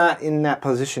 But I'm not in that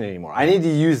position anymore. I need to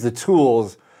use the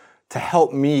tools to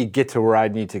help me get to where I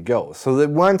need to go. So that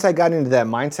once I got into that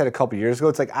mindset a couple years ago,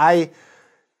 it's like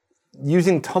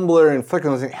using Tumblr and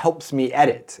Flickr helps me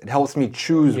edit. It helps me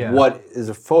choose what is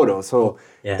a photo. So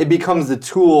it becomes the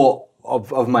tool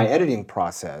of my editing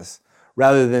process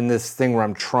rather than this thing where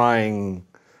I'm trying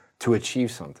to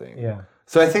achieve something. Yeah.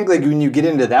 So I think like when you get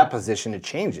into that position, it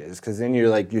changes because then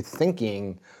you're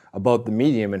thinking about the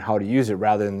medium and how to use it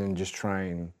rather than just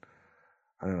trying,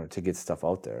 I don't know, to get stuff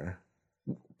out there.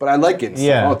 But I like getting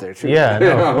stuff out there too. Yeah,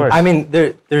 no, of course. I mean,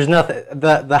 there's nothing.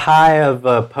 The high of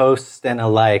a post and a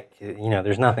like,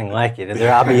 there's nothing like it.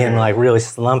 I'll be in like really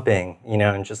slumping,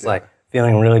 and just like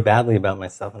feeling really badly about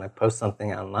myself, and I post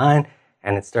something online,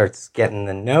 and it starts getting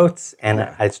the notes, and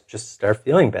I just start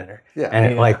feeling better. Yeah.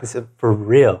 And like this is for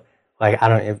real. Like I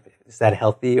don't, is that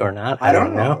healthy or not? I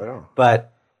don't know. I don't.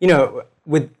 But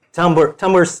with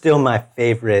Tumblr is still my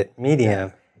favorite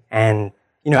medium, and.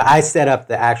 I set up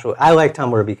I like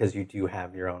Tumblr because you do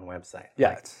have your own website. Yeah.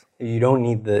 Like, you don't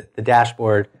need the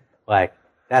dashboard. Like,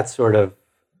 that's sort of,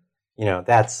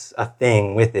 that's a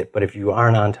thing with it. But if you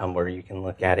aren't on Tumblr, you can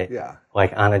look at it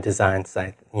like on a design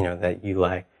site, that you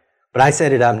like. But I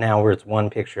set it up now where it's one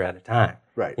picture at a time.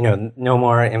 Right. No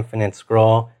more infinite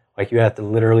scroll. Like, you have to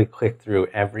literally click through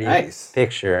every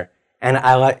picture. And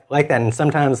I like that. And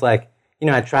sometimes, like,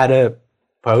 I try to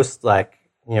post, like,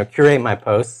 curate my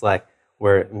posts, like,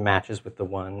 where it matches with the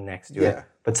one next to it.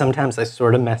 But sometimes I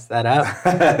sort of mess that up.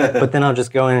 But then I'll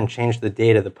just go in and change the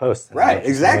date of the post. Right,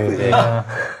 exactly.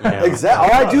 Exactly.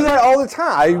 Oh, I do that all the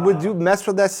time. I would mess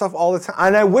with that stuff all the time.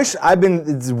 And I wish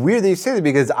it's weird that you say that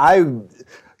because I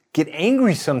get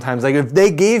angry sometimes. Like if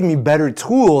they gave me better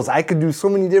tools, I could do so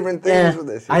many different things with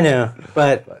this. I know,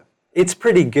 but it's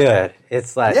pretty good.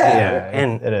 It's like,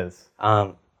 and it is.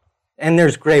 And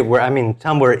there's great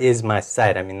Tumblr is my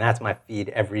site. That's my feed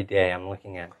every day. I'm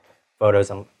looking at photos.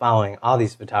 I'm following all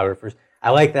these photographers. I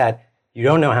like that you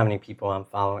don't know how many people I'm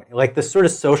following. Like the sort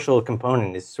of social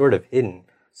component is sort of hidden.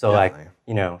 So like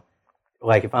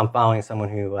if I'm following someone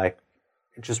who like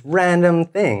just random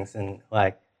things and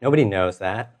like nobody knows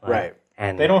that. Like, right.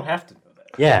 And They don't have to know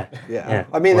that. Yeah. Yeah.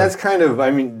 That's kind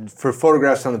of, for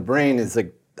Photographs on the Brain, is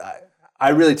like, I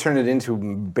really turned it into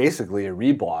basically a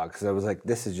reblog because I was like,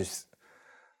 this is just,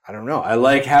 I don't know. I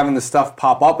like having the stuff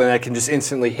pop up and I can just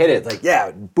instantly hit it.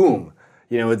 Like, boom.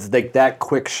 it's like that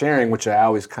quick sharing, which I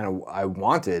always I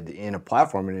wanted in a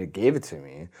platform, and it gave it to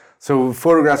me. So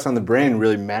Photographs on the Brain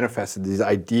really manifested these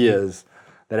ideas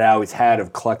that I always had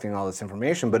of collecting all this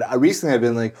information. But recently I've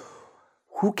been like,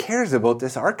 who cares about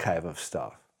this archive of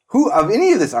stuff? Who of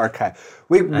any of this archive?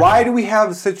 Wait, why do we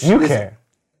have such? You care.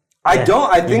 I don't.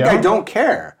 I think I don't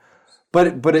care.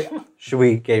 But Should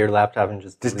we get your laptop and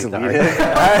just delete the delete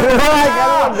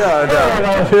archive?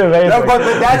 it. No, but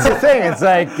that's the thing. It's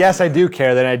like, yes, I do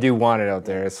care. Then I do want it out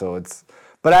there. So it's.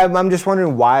 But I'm just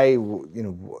wondering why.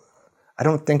 I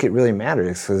don't think it really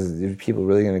matters, because are people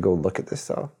really going to go look at this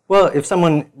stuff? Well, if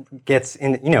someone gets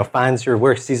in, finds your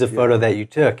work, sees a photo that you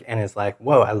took, and is like,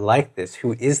 "Whoa, I like this.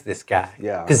 Who is this guy?"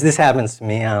 Yeah. Because this happens to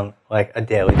me on like a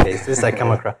daily basis. I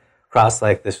come across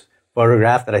like this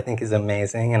photograph that I think is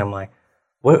amazing, and I'm like,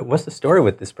 what's the story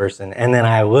with this person? And then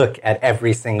I look at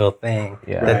every single thing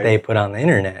that they put on the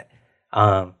internet.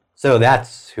 So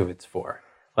that's who it's for.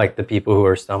 Like the people who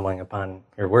are stumbling upon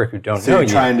your work who don't know So you. you're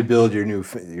trying to build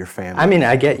your family. I mean,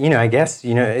 I guess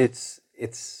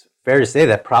it's fair to say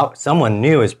that someone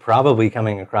new is probably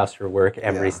coming across your work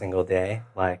every single day.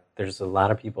 Like there's a lot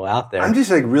of people out there. I'm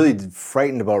just like really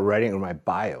frightened about writing my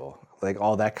bio, like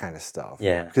all that kind of stuff.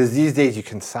 Yeah. Because these days you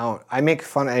can I make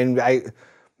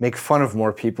fun of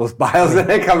more people's bios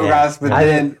than I come across, but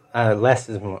then less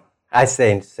is more. I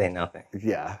say nothing.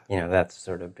 yeah. That's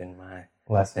sort of been my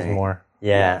Less is more.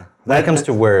 Yeah. When it comes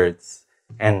to words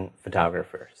and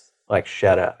photographers, like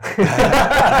shut up.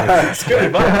 It's good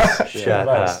advice. Shut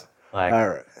up. Like All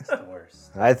right. it's the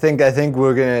worst. I think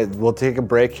we'll take a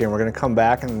break here and we're gonna come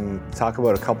back and talk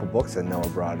about a couple books that Noah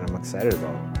brought and I'm excited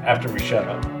about. After we shut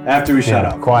up. After we shut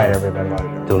up. Quiet, everybody.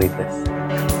 Delete this.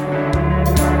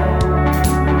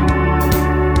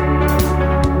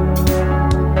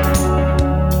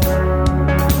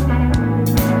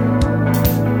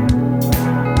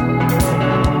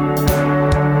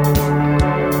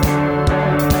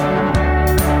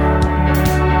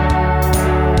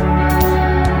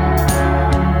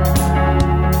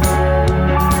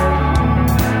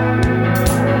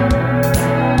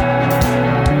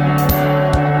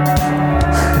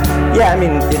 Yeah, I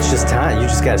mean, it's just time. You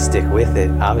just got to stick with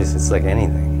it. Obviously, it's like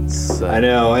anything. I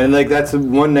know, and like that's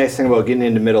one nice thing about getting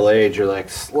into middle age. You're like,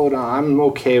 slow down. I'm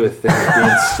okay with things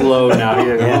being slow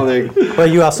now. Like, Well,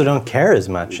 you also don't care as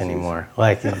much anymore.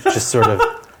 Like, you just sort of,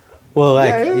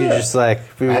 you just like,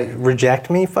 reject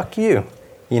me, fuck you.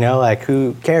 Like,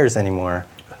 who cares anymore?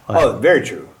 Like, oh, very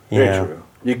true. Very Yeah. true.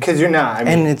 Because you're not. I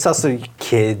mean, and it's also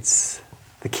kids.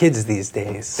 The kids these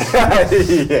days.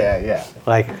 yeah.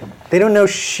 Like, they don't know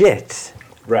shit.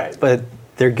 Right. But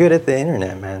they're good at the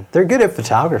internet, man. They're good at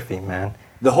photography, man.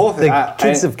 the whole thing. The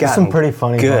kids have gotten Some pretty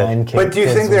funny good. Vine kids. But do you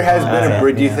think there has been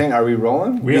a? Do you yeah. think? Are we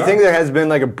rolling? Do We you are. think there has been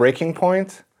like a breaking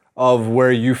point of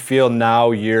where you feel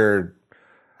now you're?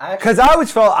 Because I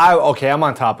always felt I'm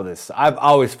on top of this. I've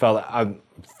always felt I'm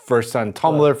first on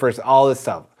Tumblr, first all this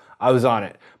stuff. I was on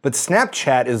it, but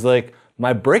Snapchat is like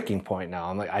my breaking point now.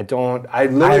 I'm like I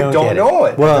literally don't get it. know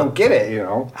it. Well, I don't get it.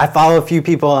 I follow a few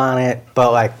people on it,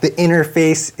 but like the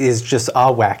interface is just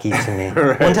all wacky to me.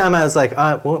 Right. One time I was like,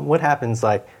 what happens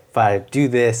like if I do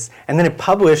this? And then it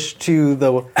published to the,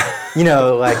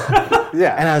 like,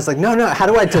 Yeah. and I was like, no, how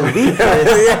do I delete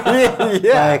this?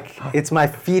 Yeah. Like, it's my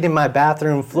feet in my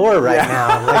bathroom floor right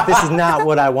now. Like, this is not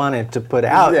what I wanted to put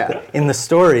out Yeah. in the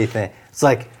story thing. It's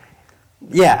like,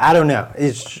 yeah, I don't know.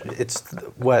 It's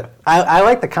what I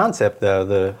like the concept though.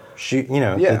 The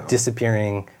the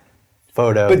disappearing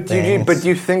photo. But do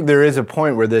you think there is a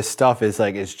point where this stuff is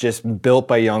like it's just built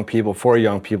by young people for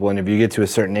young people, and if you get to a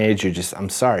certain age, I'm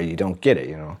sorry, you don't get it,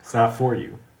 It's not for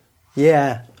you.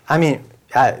 Yeah, I mean,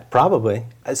 probably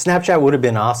Snapchat would have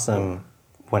been awesome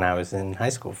when I was in high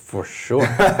school for sure.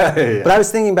 Yeah. But I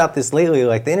was thinking about this lately.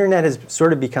 Like the internet has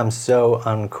sort of become so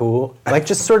uncool. Like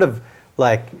just sort of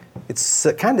like it's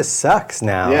kind of sucks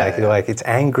now. Yeah, Like it's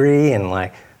angry and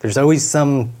like there's always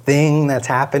something that's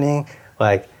happening.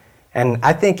 Like, and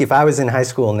I think if I was in high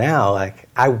school now, like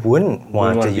I wouldn't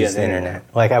want wanna to be use on the the internet.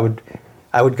 internet. Like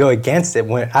I would go against it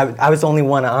when I was the only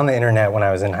one on the internet when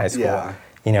I was in high school. Yeah.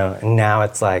 And now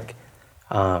it's like.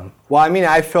 Well, I mean,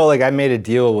 I feel like I made a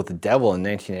deal with the devil in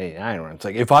 1989 where it's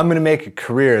like, if I'm going to make a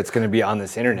career, it's going to be on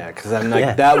this internet because I'm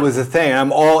like, that was the thing.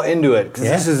 I'm all into it because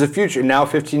this is the future. Now,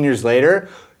 15 years later,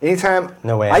 anytime.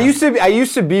 No way I out.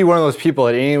 used to be one of those people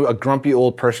that a grumpy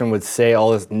old person would say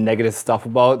all this negative stuff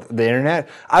about the internet.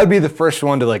 I would be the first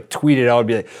one to like tweet it out. I'd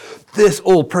be like, this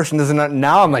old person doesn't know.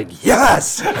 Now I'm like,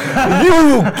 yes,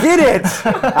 you get it.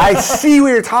 I see what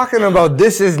you're talking about.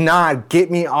 This is not. Get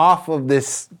me off of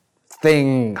this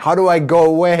thing. How do I go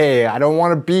away? I don't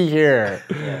want to be here.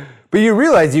 But you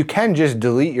realize you can just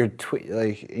delete your tweet.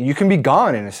 Like, you can be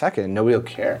gone in a second and nobody will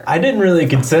care. I didn't really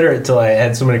consider it till I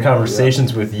had so many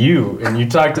conversations with you, and you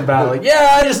talked about like,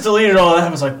 yeah, I just deleted all that.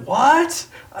 I was like, what?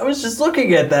 I was just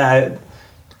looking at that.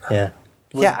 Yeah.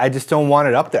 Yeah, I just don't want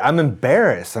it up there. I'm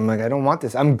embarrassed. I'm like, I don't want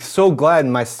this. I'm so glad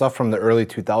my stuff from the early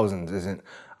 2000s isn't.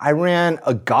 I ran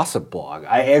a gossip blog.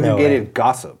 I aggregated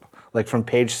gossip, like from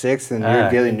Page Six and New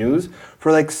York Daily News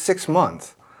for like 6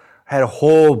 months. I had a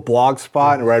whole blog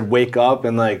spot where I'd wake up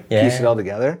and like piece it all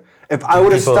together. If I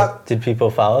would have stuck, Did people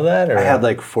follow that? Or? I had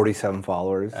like 47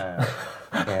 followers.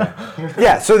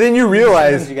 Yeah, so then you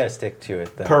realize you got to stick to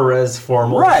it, though. Perez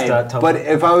formal. right. But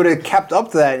if I would have kept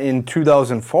up to that in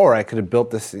 2004, I could have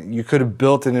built this. You could have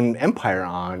built an empire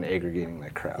on aggregating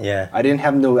that crap. Yeah. I didn't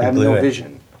have no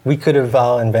vision. We could have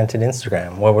all invented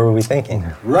Instagram. What were we thinking?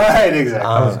 Right, exactly.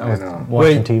 I know.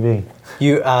 Watching TV.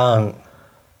 You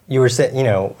were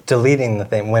deleting the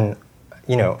thing when,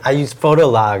 I used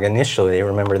Photolog initially.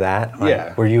 Remember that?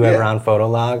 Yeah. Were you ever on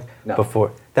Photolog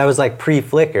before? That was like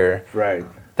pre-Flickr. Right.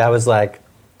 That was like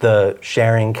the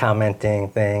sharing, commenting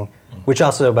thing, which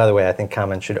also, by the way, I think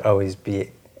comments should always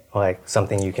be like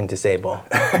something you can disable.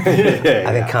 I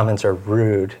think comments are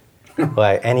rude.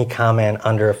 Like any comment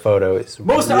under a photo is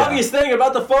most obvious thing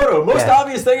about the photo.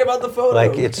 Obvious thing about the photo.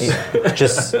 Like it's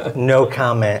just no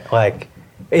comment. Like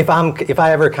if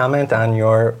I ever comment on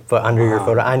your under your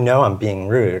photo, I know I'm being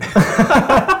rude.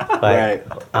 Right.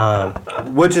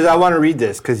 Which is, I want to read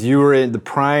this because you were the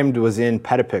Primed was in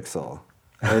Petapixel,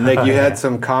 and like you had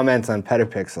some comments on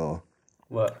Petapixel.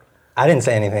 What? I didn't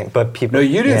say anything, but people. No,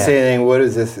 you didn't say anything. What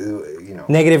is this?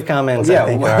 Negative comments. Yeah. I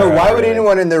think Why would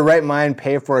anyone in their right mind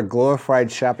pay for a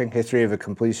glorified shopping history of a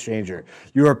complete stranger?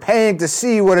 You are paying to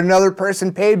see what another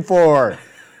person paid for.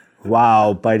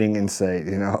 Wow, biting insight.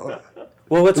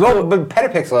 Well, what's cool? But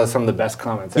Petapixel has some of the best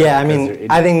comments. Yeah, I mean,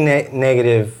 I think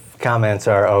negative comments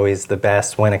are always the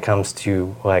best when it comes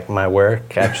to like my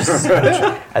work.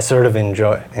 I sort of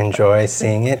enjoy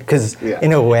seeing it because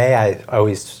in a way I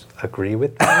always agree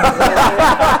with them.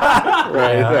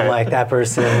 I'm like that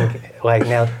person like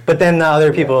now, but then the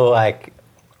other people like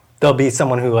there'll be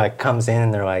someone who like comes in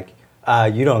and they're like,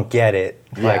 you don't get it,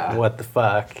 like what the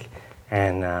fuck.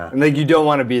 And like you don't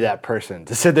want to be that person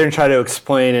to sit there and try to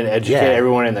explain and educate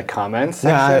everyone in the comments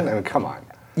section. I mean, come on.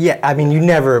 Yeah, I mean, you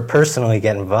never personally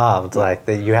get involved. Like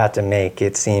that, you have to make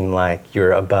it seem like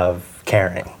you're above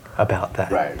caring about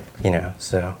that. Right.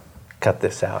 So cut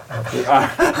this out. No,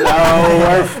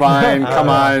 we're fine. Come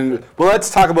on. Well,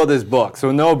 let's talk about this book.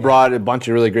 So Noah brought a bunch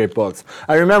of really great books.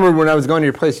 I remember when I was going to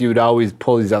your place, you would always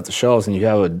pull these out the shelves, and you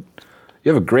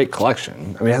have a great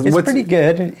collection. I mean, it's pretty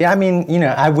good. Yeah, I mean,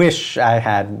 I wish I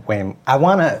had way. I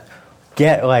want to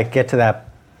get to that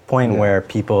point where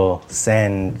people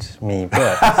send me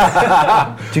books.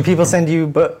 Do people send you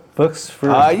books for?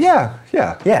 Yeah.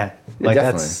 Like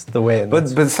definitely. that's the way.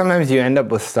 But sometimes you end up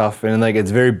with stuff and like it's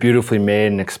very beautifully made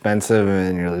and expensive,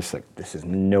 and you're just like, this is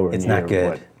nowhere. It's near not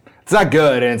good. It's not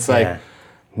good, and it's like,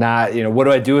 not. What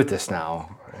do I do with this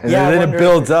now? And then it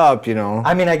builds up.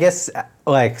 I mean, I guess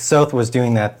like Soth was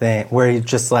doing that thing where he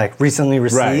just like recently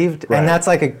received, right. and that's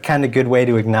like a kind of good way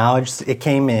to acknowledge it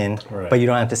came in, but you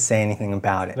don't have to say anything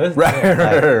about it.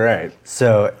 Right.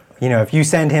 So if you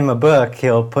send him a book,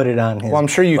 he'll put it on his. Well, I'm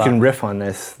sure you blog. can riff on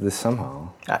this somehow.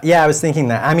 Yeah, I was thinking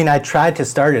that. I mean, I tried to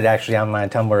start it actually on my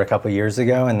Tumblr a couple years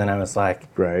ago, and then I was like,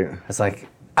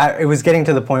 it was getting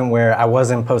to the point where I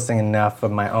wasn't posting enough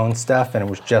of my own stuff, and it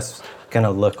was just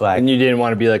gonna look like. And you didn't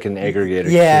want to be like an aggregator.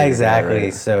 Yeah, exactly.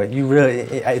 Right? So you really,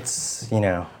 it's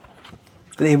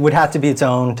it would have to be its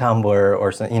own Tumblr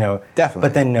or something, Definitely.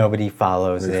 But then nobody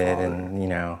follows it,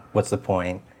 and what's the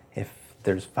point if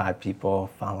there's 5 people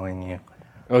following you?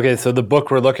 Okay, so the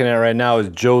book we're looking at right now is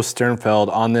Joe Sternfeld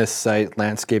on this site,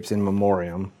 Landscapes in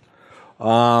Memoriam.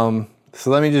 So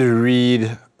let me just read.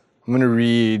 I'm going to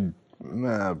read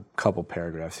a couple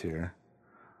paragraphs here.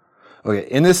 Okay,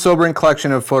 in this sobering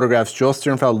collection of photographs, Joel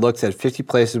Sternfeld looks at 50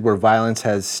 places where violence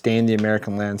has stained the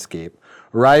American landscape.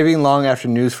 Arriving long after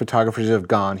news photographers have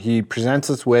gone, he presents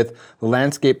us with the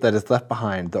landscape that is left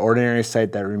behind, the ordinary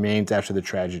sight that remains after the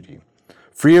tragedy.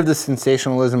 Free of the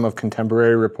sensationalism of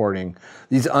contemporary reporting,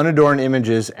 these unadorned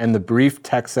images and the brief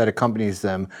text that accompanies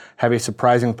them have a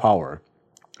surprising power,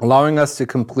 allowing us to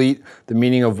complete the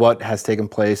meaning of what has taken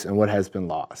place and what has been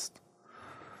lost.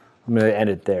 I'm going to end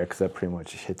it there because that pretty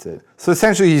much hits it. So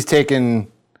essentially he's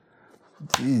taken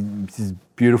these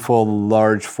beautiful,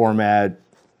 large format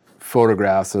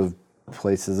photographs of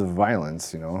places of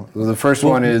violence, The first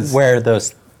one is... Where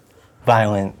those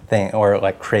violent things or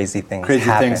like crazy things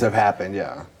things have happened,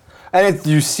 yeah. And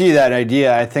you see that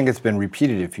idea. I think it's been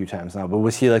repeated a few times now. But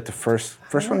was he like the first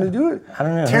one to do it? I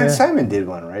don't know. Terrence Simon did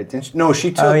one, right? Didn't she? No,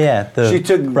 she took. Oh yeah, she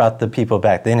took brought the people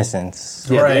back, the innocents.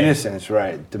 yeah, Right. the innocence,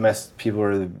 right? Domestic people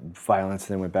were the violence,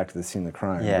 and then went back to the scene of the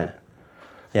crime. Yeah.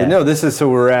 But no, this is so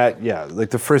we're at like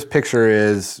the first picture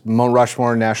is Mount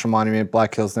Rushmore National Monument,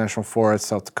 Black Hills National Forest,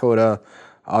 South Dakota,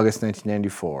 August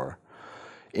 1994.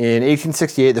 In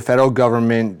 1868, the federal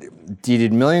government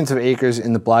deeded millions of acres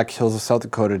in the Black Hills of South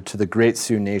Dakota to the Great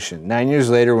Sioux Nation. 9 years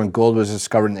later, when gold was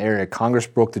discovered in the area, Congress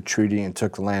broke the treaty and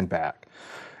took the land back.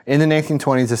 In the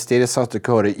 1920s, the state of South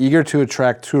Dakota, eager to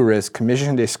attract tourists,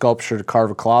 commissioned a sculpture to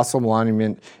carve a colossal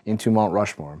monument into Mount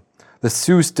Rushmore. The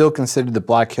Sioux still considered the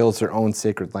Black Hills their own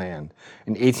sacred land.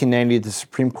 In 1890, the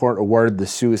Supreme Court awarded the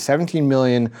Sioux $17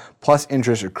 million plus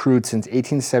interest accrued since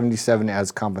 1877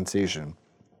 as compensation.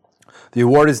 The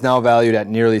award is now valued at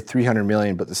nearly $300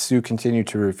 million, but the Sioux continue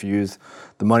to refuse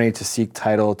the money to seek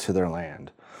title to their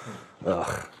land.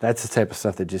 Ugh, that's the type of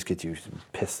stuff that just gets you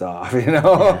pissed off, you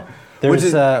know?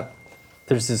 Yeah.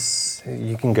 There's this.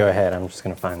 You can go ahead. I'm just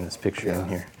gonna find this picture in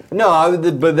here. No,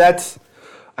 but that's.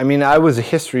 I mean, I was a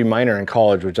history minor in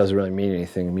college, which doesn't really mean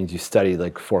anything. It means you study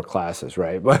like 4 classes,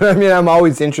 right? But I mean, I'm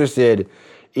always interested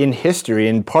in history,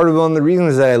 and part of one of the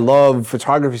reasons that I love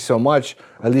photography so much,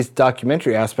 at least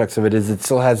documentary aspects of it, is it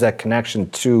still has that connection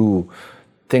to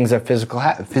things that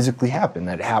physically happen.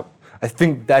 I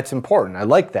think that's important. I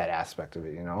like that aspect of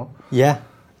it, you know? Yeah,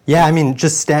 I mean,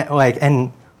 just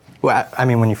when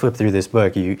you flip through this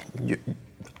book, you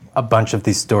a bunch of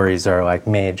these stories are like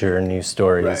major news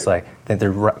stories. Right. Like I think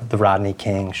the Rodney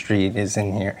King Street is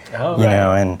in here, Oh, you right.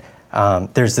 know, and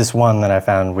there's this one that I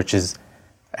found which is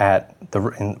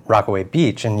in Rockaway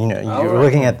Beach, and you know you're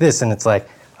looking at this and it's like,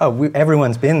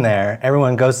 everyone's been there.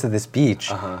 Everyone goes to this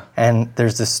beach, and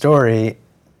there's this story.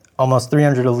 Almost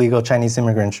 300 illegal Chinese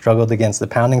immigrants struggled against the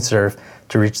pounding surf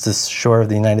to reach the shore of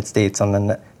the United States on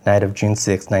the night of June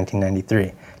 6,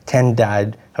 1993. 10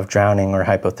 died of drowning or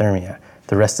hypothermia.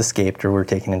 The rest escaped or were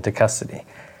taken into custody.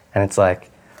 And it's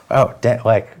like, you're standing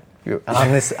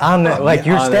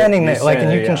there,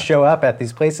 and you can show up at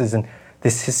these places, and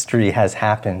this history has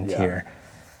happened here.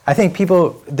 I think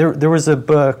people, there was a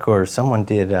book, or someone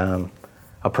did a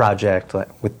project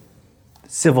with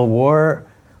Civil War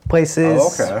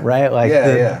places, right?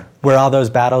 Where all those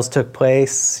battles took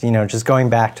place, you know, just going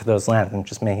back to those lands and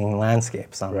just making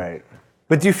landscapes on them. Right.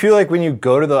 But do you feel like when you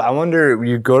go to when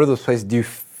you go to those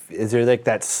places, is there like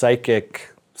that psychic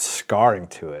scarring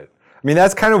to it? I mean,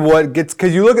 that's kind of what gets,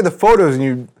 because you look at the photos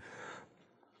and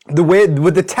the way,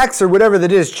 with the text or whatever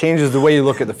that is, changes the way you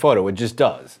look at the photo. It just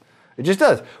does. It just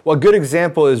does. Well, a good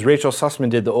example is Rachel Sussman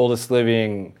did the oldest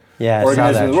living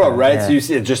organism in the world, right? Yeah. So you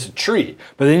see it's just a tree.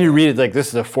 But then you read it like this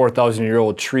is a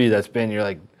 4,000-year-old tree that's been, you're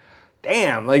like,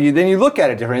 damn. Then you look at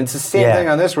it different. It's the same thing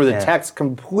on this where the text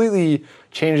completely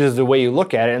changes the way you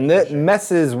look at it. And that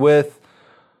messes with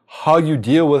how you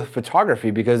deal with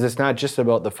photography, because it's not just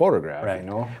about the photograph, you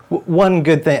know? One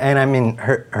good thing, and I mean,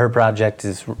 her project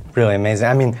is really amazing.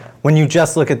 I mean, when you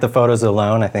just look at the photos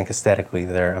alone, I think aesthetically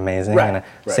they're amazing. Right. And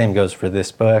same goes for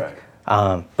this book.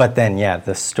 Right. But then,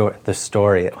 the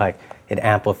story, it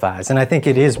amplifies. And I think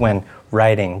it is when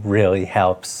writing really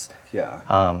helps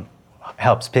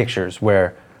pictures,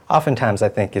 where oftentimes I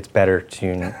think it's better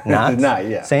to not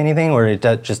say anything, or it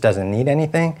just doesn't need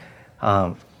anything.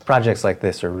 Projects like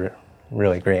this are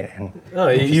really great. And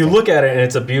you look at it and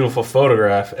it's a beautiful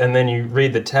photograph, and then you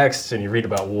read the text and you read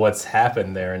about what's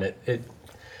happened there, and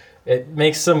it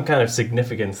makes some kind of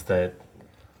significance that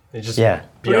it's just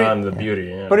beyond the beauty.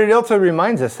 You know? But it also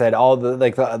reminds us that all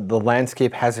the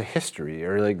landscape has a history,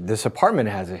 or like this apartment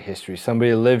has a history.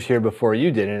 Somebody lived here before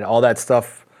you did, and all that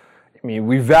stuff. I mean,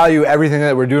 we value everything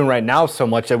that we're doing right now so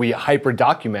much that we hyper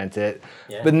document it,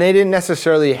 but they didn't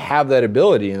necessarily have that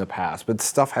ability in the past. But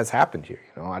stuff has happened here,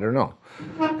 you know. I don't know.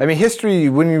 I mean, history.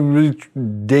 When you really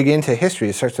dig into history,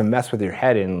 it starts to mess with your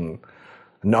head in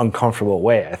an uncomfortable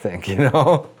way. I think, you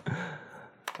know.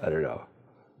 I don't know.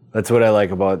 That's what I like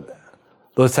about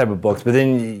those type of books. But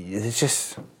then it's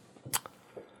just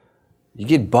you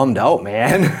get bummed out,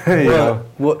 man.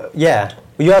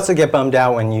 You also get bummed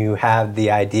out when you have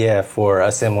the idea for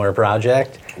a similar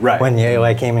project. Right. When you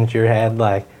came into your head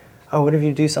what if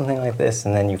you do something like this,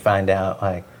 and then you find out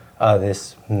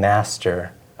this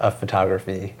master of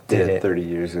photography did it 30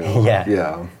 years ago.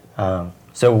 Yeah. And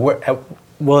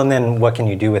then what can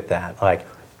you do with that?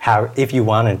 How, if you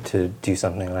wanted to do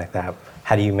something like that,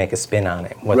 how do you make a spin on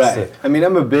it? I mean,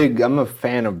 I'm a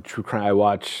fan of true crime. I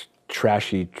watch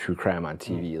trashy true crime on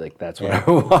TV. That's what I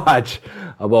watch,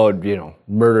 about,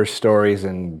 murder stories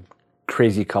and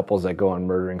crazy couples that go on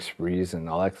murdering sprees and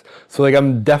all that. So like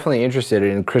I'm definitely interested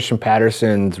in Christian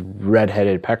Patterson's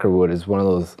Red-Headed Peckerwood is one of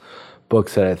those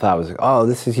books that I thought was like, oh,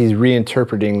 he's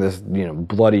reinterpreting this,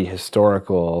 bloody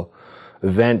historical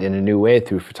event in a new way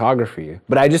through photography.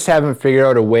 But I just haven't figured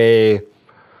out a way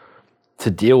to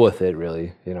deal with it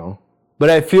really, But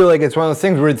I feel like it's one of those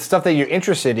things where the stuff that you're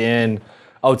interested in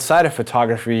outside of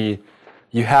photography,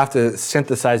 you have to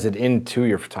synthesize it into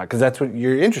your photography because that's what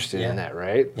you're interested in, that,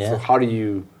 right? Yeah. So how do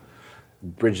you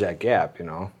bridge that gap?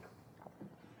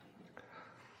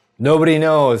 Nobody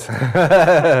knows.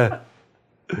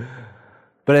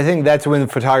 But I think that's when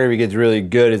photography gets really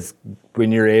good, is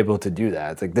when you're able to do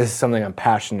that. It's like, this is something I'm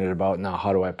passionate about. Now,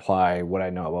 how do I apply what I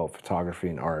know about photography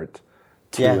and art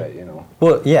to it,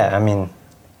 Well, yeah, I mean,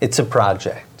 it's a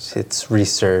project. It's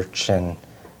research and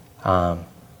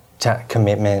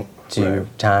commitment to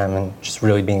time and just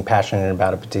really being passionate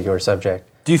about a particular subject.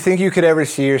 Do you think you could ever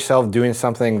see yourself doing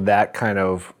something that kind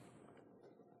of,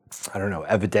 I don't know,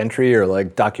 evidentiary or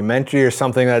like documentary or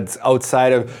something that's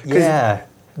outside of... Yeah.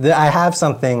 I have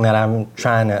something that I'm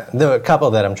trying to, a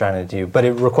couple that I'm trying to do, but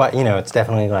it requires, it's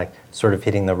definitely like sort of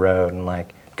hitting the road and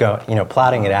like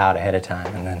plotting it out ahead of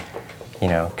time and then,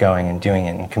 going and doing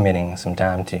it and committing some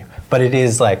time to. But it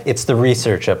is like, it's the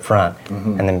research up front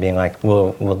and then being like,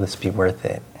 will this be worth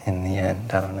it in the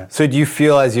end? I don't know. So do you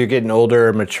feel as you're getting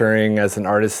older, maturing as an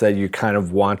artist, that you kind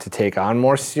of want to take on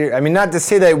more serious? I mean, not to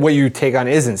say that what you take on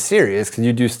isn't serious, because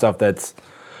you do stuff that's...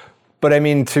 But I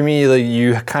mean, to me, like,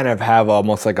 you kind of have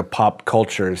almost like a pop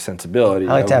culture sensibility.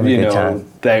 I like to have a good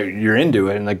time. That you're into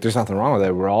it, and like, there's nothing wrong with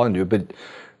it. We're all into it. But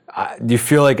do you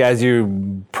feel like as you're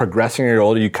progressing or you're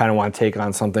older, you kind of want to take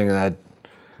on something that,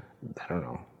 I don't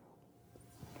know,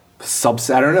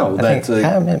 I don't know. Maybe. I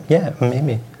don't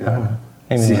know.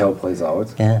 Maybe See how it plays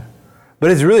out. Yeah. But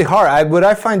it's really hard. What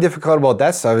I find difficult about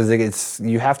that stuff is like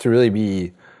you have to really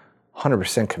be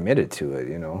 100% committed to it.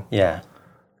 Yeah.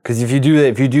 Because if you do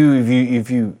that,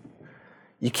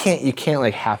 you can't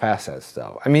like half-ass that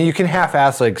stuff. I mean, you can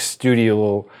half-ass like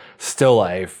studio still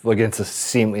life, like it's a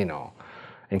scene,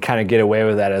 and kind of get away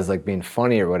with that as like being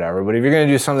funny or whatever. But if you're gonna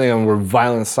do something where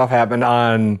violent stuff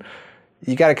happened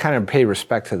you got to kind of pay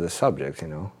respect to the subject, I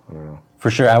don't know.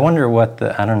 For sure. I wonder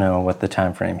I don't know what the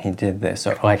time frame he did this,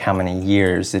 or like how many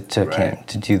years it took him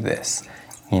to do this,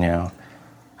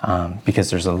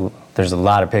 because there's a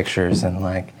lot of pictures and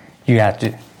like. You have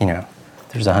to,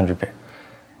 there's 100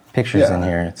 pictures in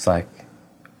here. It's like,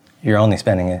 you're only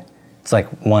spending it's like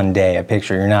one day a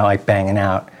picture. You're not like banging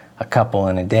out a couple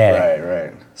in a day.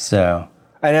 Right. So.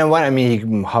 And then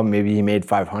maybe he made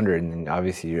 500 and then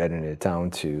obviously you edited it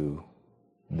down to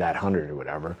that 100 or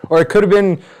whatever. Or it could have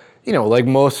been, like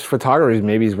most photographers,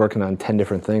 maybe he's working on 10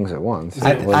 different things at once.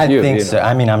 I think so.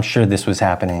 I mean, I'm sure this was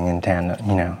happening in tandem,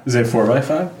 Is it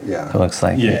 4x5? Yeah. It looks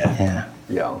like Yeah.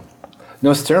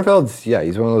 No, Sternfeld's,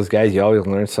 he's one of those guys, you always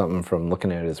learn something from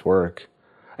looking at his work.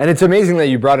 And it's amazing that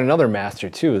you brought another master,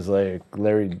 too, is like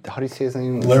Larry, how do you say his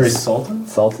name? Larry Sultan?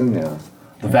 Sultan, yeah.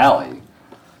 The Valley.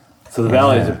 So The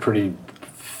Valley is a pretty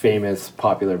famous,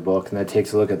 popular book, and that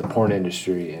takes a look at the porn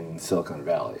industry in Silicon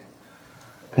Valley.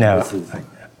 No.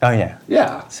 Oh, yeah.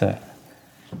 Yeah. So.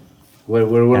 What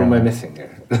am I missing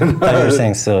here? I thought you were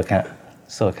saying Silicon.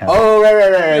 Oh,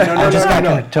 right. No, I just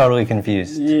got totally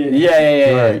confused.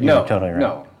 Yeah. You're totally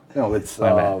right. No, it's...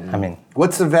 My bad.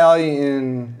 What's the valley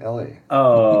in L.A.?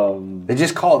 They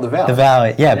just call it the Valley. The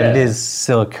Valley, but it is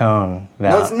Silicon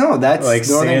Valley. No, that's like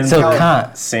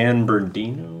San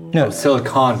Bernardino? No.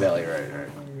 Silicon Valley, right.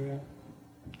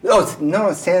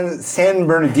 San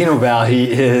Bernardino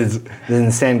Valley is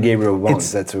in San Gabriel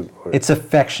Mountains. It's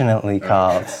affectionately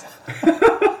called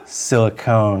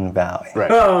Silicon Valley.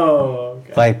 Right. Oh,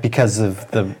 okay. Like because of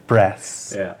the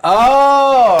breasts. Yeah.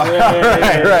 Oh!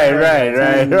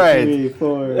 Right. 3,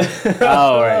 4.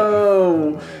 Oh, right.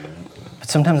 Oh. But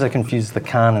sometimes I confuse the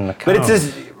con and the cone. But it's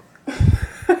just...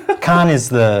 Con is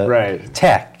the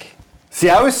tech. See,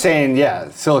 I was saying,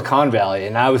 Silicon Valley,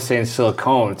 and I was saying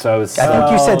silicone, so I was... I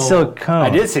think you said silicone. I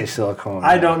did say silicone.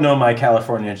 I don't know my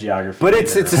California geography. But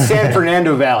it's a San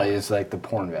Fernando Valley, is like the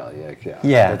porn valley.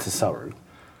 That's a suburb.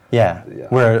 Yeah,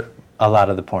 where a lot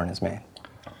of the porn is made.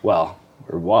 Well,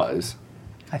 or was.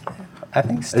 I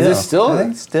think still. Is it still? I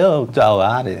think still a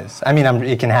lot is. I mean,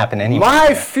 it can happen anywhere.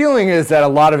 My feeling is that a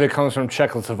lot of it comes from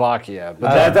Czechoslovakia,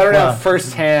 but I don't have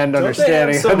first-hand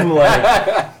understanding.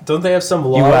 Don't they have some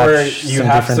law where you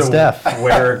have to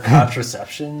wear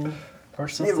contraception or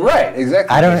something? Right,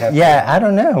 exactly. I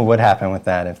don't know what happened with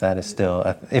that. If that is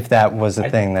still, if that was a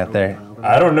thing that they're.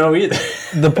 I don't know either.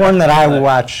 The porn that I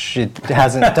watch, it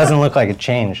doesn't look like it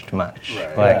changed much.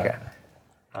 Right.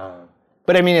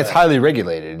 But I mean, it's highly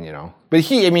regulated, you know. But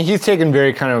he's taken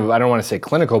very kind of, I don't want to say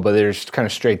clinical, but there's kind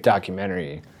of straight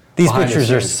documentary. These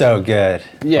pictures are so good.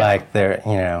 Yeah. Like they're,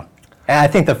 you know. And I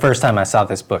think the first time I saw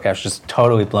this book, I was just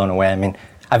totally blown away. I mean,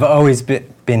 I've always been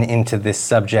into this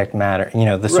subject matter, you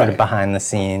know, the sort of behind the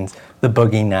scenes, the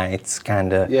Boogie Nights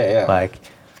kind of. Yeah. Like,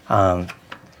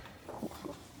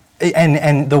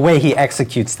 and the way he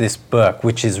executes this book,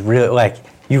 which is really, like,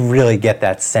 you really get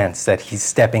that sense that he's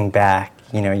stepping back,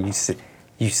 you know, you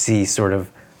see sort of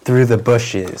through the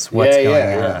bushes what's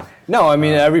going on. No, I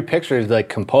mean, every picture is like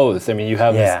composed. I mean, you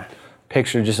have this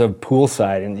picture just of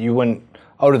poolside, and you wouldn't,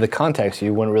 out of the context,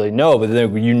 you wouldn't really know, but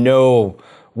then you know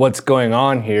what's going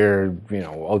on here, you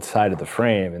know, outside of the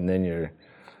frame, and then you're,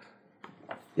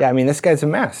 I mean, this guy's a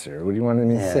master. What do you want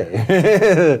me to say?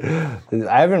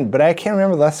 I can't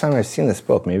remember the last time I've seen this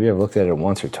book. Maybe I've looked at it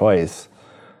once or twice,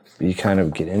 but you kind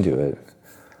of get into it.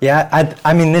 Yeah,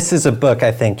 I mean, this is a book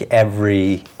I think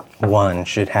everyone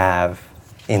should have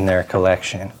in their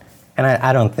collection. And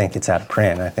I don't think it's out of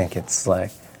print. I think it's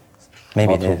like,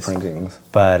 maybe Multiple it is. printings.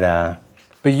 But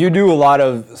you do a lot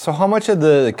of, so how much of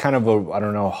the kind of, I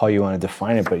don't know how you want to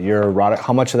define it, but your erotic,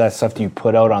 how much of that stuff do you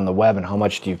put out on the web and how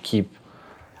much do you keep?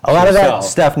 A lot of that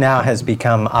stuff now has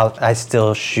become, I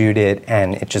still shoot it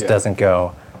and it just doesn't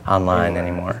go online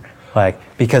anymore. Like,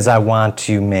 because I want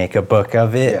to make a book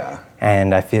of it. Yeah.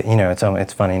 And I feel, you know,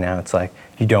 it's funny now. It's like,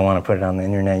 you don't want to put it on the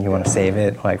internet. You want to save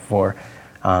it, like for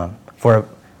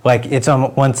like it's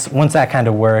once that kind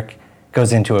of work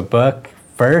goes into a book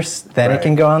first, then it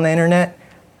can go on the internet,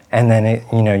 and then it,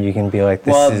 you know, you can be like,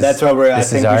 that's why I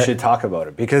think we art. should talk about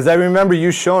it, because I remember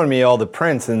you showing me all the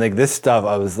prints and like this stuff.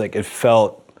 I was like, it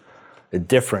felt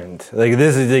different. Like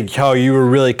this is like how you were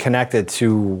really connected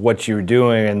to what you were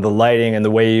doing, and the lighting and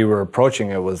the way you were approaching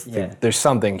it was. Like, there's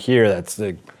something here that's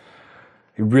like.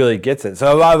 He really gets it.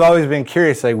 So I've always been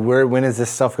curious, like, when is this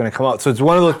stuff going to come out? So it's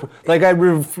one of those, like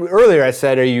earlier I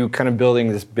said, are you kind of building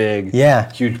this big,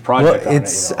 huge project on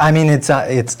it's, it? You know? I mean,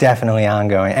 it's definitely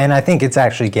ongoing, and I think it's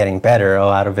actually getting better. A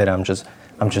lot of it, I'm just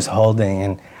holding,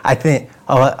 and I think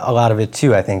a lot of it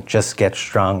too. I think just gets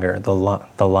stronger the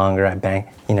longer I bank.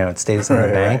 You know, it stays in the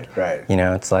bank. Right. You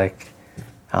know, it's like.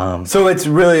 So it's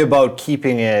really about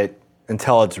keeping it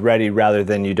until it's ready, rather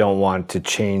than you don't want to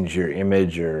change your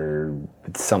image or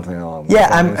something along those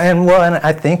lines. And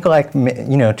I think, like,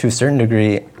 you know, to a certain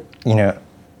degree, you know,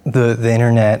 the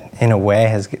internet in a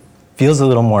way feels a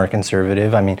little more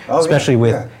conservative. I mean, especially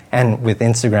with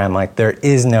Instagram, like, there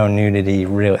is no nudity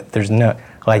really. There's no,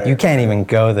 like, you can't even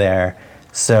go there.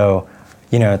 So,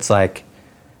 you know, it's like,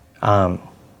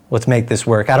 let's make this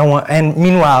work. I don't want, and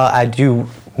meanwhile, I do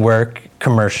work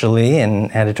commercially and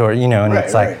editorial, you know, and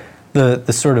it's like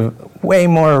the sort of way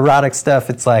more erotic stuff.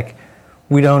 It's like,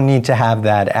 we don't need to have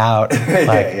that out,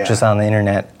 like, just on the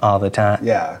internet all the time.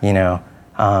 Yeah. You know,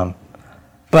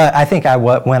 but I think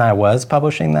when I was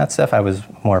publishing that stuff, I was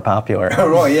more popular.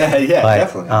 Oh yeah, like,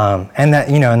 definitely. And that,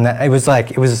 you know, and that, it was like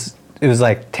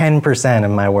 10%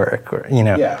 of my work, or, you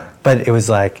know, but it was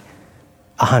like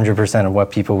 100% of what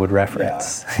people would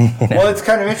reference. You know? Well, it's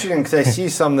kind of interesting because I see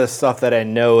some of the stuff that I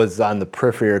know is on the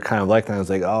periphery or kind of like that. I was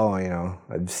like, oh, you know,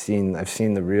 I've seen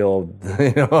the real,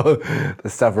 you know, the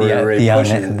stuff where it really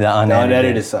pushes the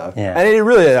unedited stuff. Yeah. And it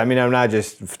really, I mean, I'm not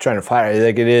just trying to fire.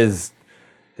 Like, it is,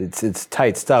 it's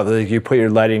tight stuff. Like, you put your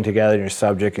lighting together and your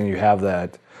subject, and you have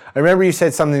that. I remember you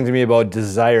said something to me about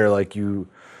desire. Like, you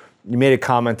made a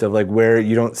comment of, like, where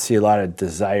you don't see a lot of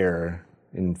desire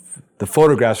in the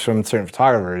photographs from certain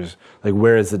photographers, like,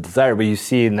 where is the desire? But you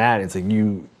see in that, it's like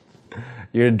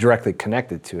you're directly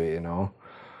connected to it, you know?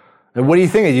 And what do you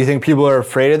think? Do you think people are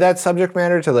afraid of that subject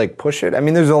matter to, like, push it? I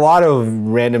mean, there's a lot of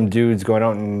random dudes going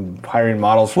out and hiring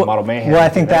models from Model Mayhem. Well, I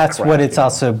think that's what it's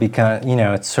also become, you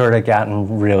know, it's sort of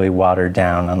gotten really watered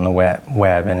down on the web,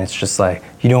 and it's just like,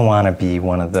 you don't want to be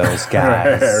one of those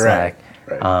guys.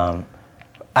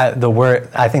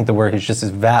 I think the work is just as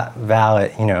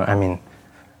valid, you know, I mean,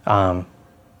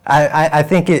 I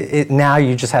think it now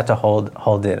you just have to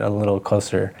hold it a little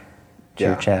closer to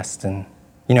your chest, and,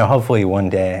 you know, hopefully one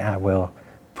day I will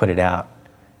put it out.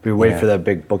 We wait for that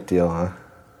big book deal, huh?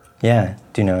 Yeah.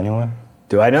 Do you know anyone?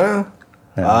 Do I know?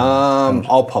 No.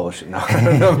 I'll publish it.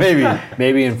 No,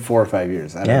 maybe in 4 or 5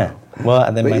 years. I don't know.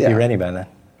 Well, they might be ready by then.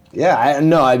 Yeah,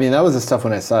 I mean, that was the stuff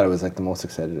when I saw it. I was like the most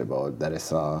excited about that I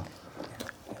saw.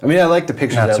 I mean, I like the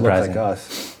pictures that look like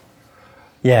us.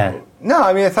 Yeah. No,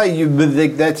 I mean, I thought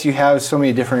you have so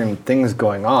many different things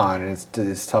going on, and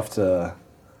it's tough to,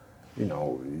 you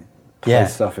know, play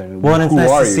stuff in. Well, and it's nice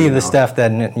to see the stuff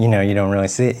that, you know, you don't really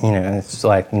see. You know, it's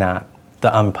like not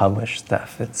the unpublished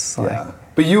stuff. It's like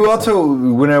But you also,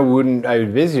 when I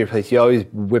would visit your place, you always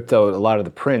whipped out a lot of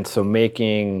the prints. So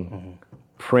making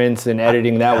prints and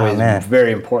editing that way is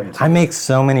very important to I make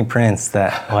so many prints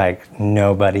that like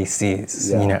nobody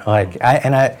sees. You know, like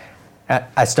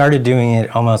I started doing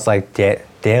it almost like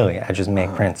daily. I just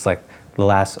make prints like the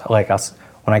last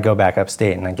when I go back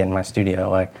upstate and I get in my studio,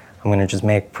 like I'm gonna just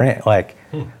make print like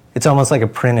it's almost like a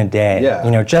print a day. Yeah.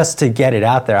 You know, just to get it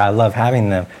out there. I love having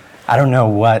them. I don't know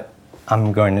what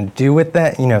I'm going to do with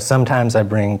that. You know, sometimes I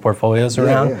bring portfolios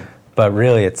around, but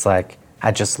really it's like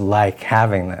I just like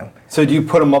having them. So do you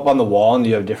put them up on the wall and do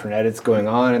you have different edits going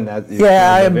on and that?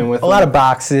 Yeah, I have a lot of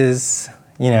boxes.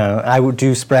 You know, I would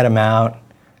spread them out.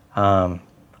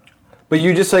 But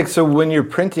you just like, so when you're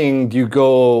printing, do you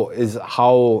go, is it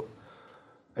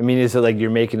like you're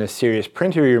making a serious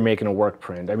print or you're making a work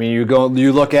print? I mean, you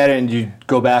look at it and you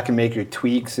go back and make your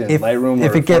tweaks in Lightroom or Photoshop?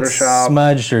 If it gets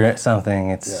smudged or something,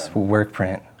 it's work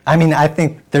print. I mean, I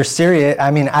think they're serious.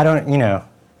 I mean, I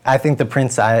think the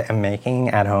prints I am making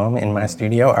at home in my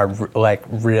studio are like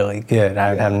really good.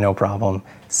 I have no problem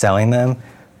selling them,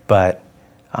 but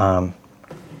I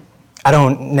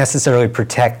don't necessarily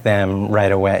protect them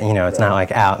right away. You know, it's not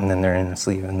like out and then they're in a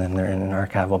sleeve and then they're in an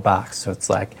archival box. So it's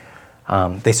like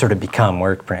they sort of become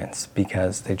work prints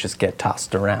because they just get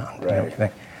tossed around and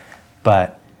everything.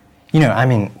 But, you know, I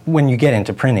mean, when you get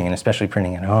into printing, and especially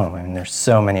printing at home, I mean, there's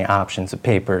so many options of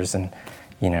papers and,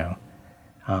 you know.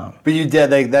 But you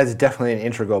did, like, that's definitely an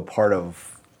integral part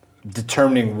of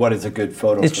determining what is a good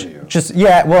photo for you.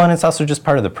 And it's also just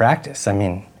part of the practice. I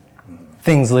mean,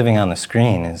 things living on the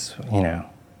screen is, you know,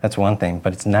 that's one thing,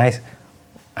 but it's nice.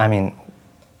 I mean,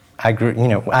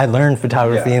 I learned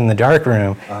photography in the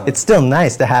darkroom. It's still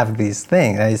nice to have these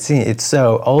things. I see it's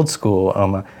so old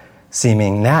school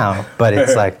seeming now, but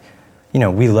it's like, you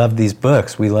know, we love these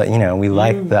books. We like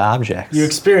the objects. You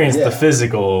experience the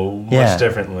physical much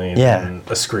differently than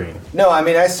a screen. No, I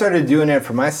mean, I started doing it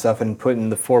for my stuff and putting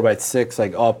the 4x6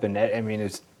 like up, and I mean,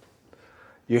 it's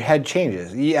your head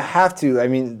changes. You have to. I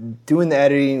mean, doing the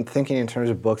editing, thinking in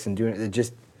terms of books, and doing it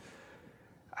just.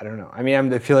 I don't know. I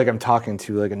mean, I feel like I'm talking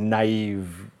to like a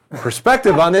naive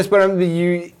perspective on this, but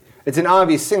it's an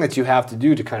obvious thing that you have to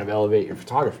do to kind of elevate your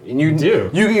photography, and you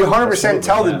do. You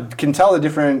 100% can tell the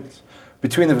difference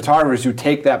between the photographers who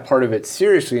take that part of it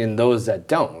seriously and those that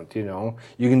don't. You know,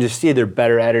 you can just see they're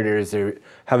better editors. They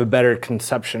have a better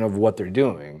conception of what they're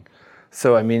doing.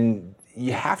 So I mean,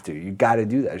 you have to. You got to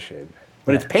do that shit.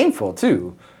 But it's painful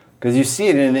too, because you see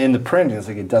it in the print, and it's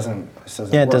like it doesn't work.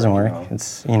 Yeah, it doesn't work.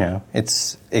 You know?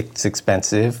 It's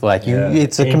expensive. Like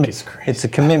it's a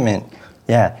commitment.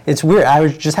 Yeah, it's weird. I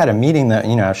just had a meeting that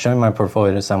I was showing my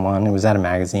portfolio to someone. It was at a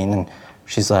magazine, and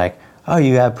she's like, "Oh,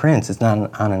 you have prints? It's not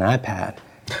on an iPad."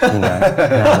 You know,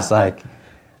 and I was like,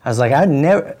 I've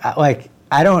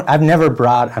never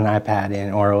brought an iPad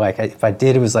in, or like if I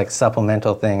did, it was like a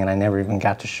supplemental thing, and I never even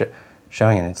got to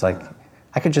showing it. It's like.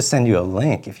 I could just send you a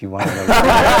link if you wanted to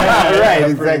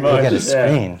look at a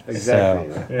screen. Exactly.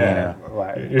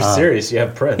 So, You're serious. You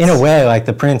have prints. In a way, like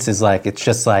the prints is like, it's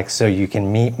just like so you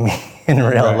can meet me in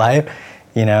real life.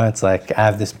 You know, it's like I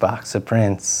have this box of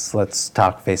prints. Let's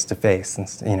talk face to face, and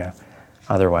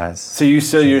otherwise. So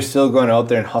you're still going out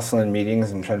there and hustling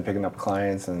meetings and trying to pick up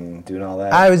clients and doing all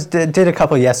that. I did a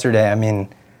couple yesterday. I mean,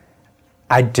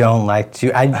 I don't like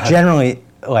to. I generally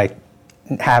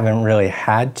haven't really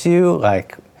had to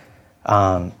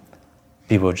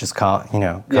people just call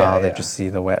they just see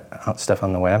the web stuff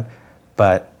on the web,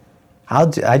 but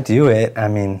I do it. I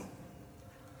mean,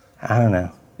 I don't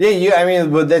know.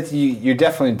 But that's you're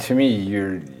definitely, to me,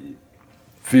 you're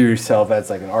view yourself as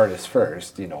like an artist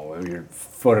first. You know, you're you're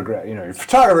a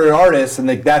photographer, you're an artist, and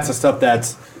like that's the stuff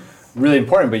that's really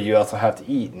important, but you also have to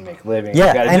eat and make a living. Yeah,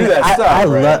 you gotta do that stuff,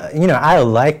 right? I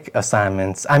like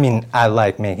assignments. I mean, I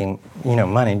like making,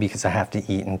 money because I have to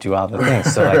eat and do all the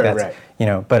things. So like that's,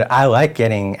 but I like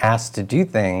getting asked to do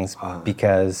things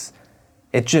because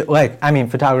it just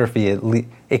photography,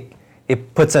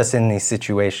 it puts us in these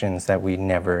situations that we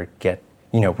never get,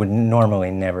 would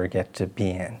normally never get to be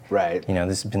in. Right.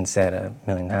 This has been said a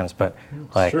million times, but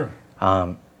Sure.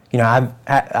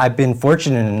 I've been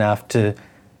fortunate enough to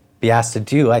be asked to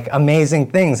do like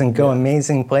amazing things and go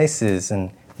amazing places,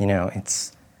 and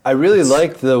it's. I really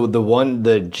liked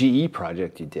the GE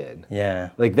project you did. Yeah.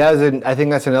 Like I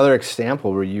think that's another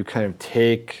example where you kind of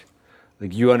take,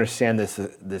 like you understand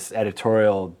this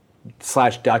editorial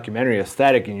 / documentary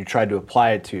aesthetic and you try to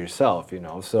apply it to yourself.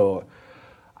 So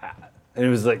And it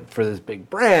was like for this big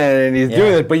brand, and he's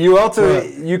doing it. But you also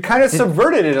you kind of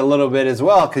subverted it a little bit as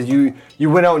well, because you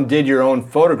went out and did your own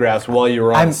photographs while you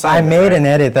were on site. I made an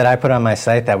edit that I put on my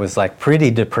site that was like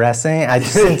pretty depressing. I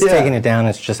just since taking it down,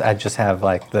 I just have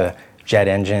like the jet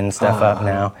engine stuff up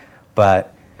now.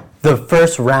 But the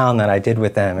first round that I did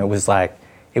with them,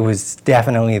 it was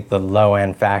definitely the low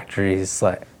end factories,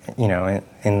 like in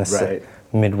the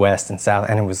Midwest and South,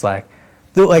 and it was like.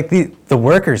 The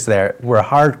workers there were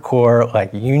hardcore,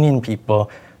 like union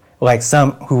people, like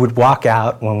some who would walk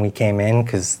out when we came in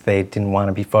because they didn't want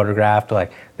to be photographed.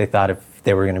 Like they thought if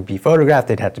they were going to be photographed,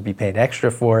 they'd have to be paid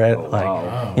extra for it.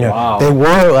 They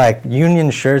wore like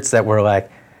union shirts that were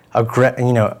like,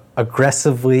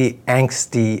 aggressively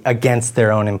angsty against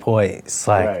their own employees.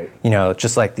 Like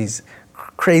just like these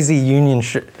crazy union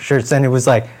shirts, and it was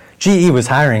like GE was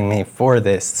hiring me for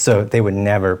this, so they would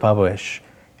never publish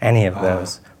any of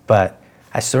those, but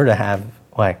I sort of have,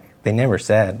 like, they never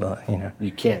said,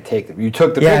 You can't take them. You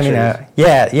took the pictures.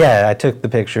 I took the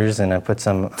pictures and I put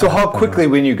some. So how quickly,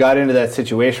 when you got into that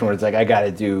situation where it's like, I got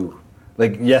to do,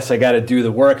 like, yes, I got to do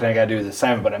the work and I got to do the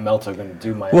assignment, but I'm also going to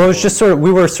do my. Well, it was just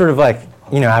we were sort of like,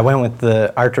 I went with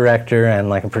the art director and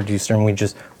like a producer, and we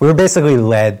were basically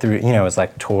led through, it was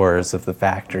like tours of the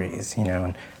factories,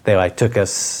 and they like took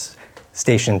us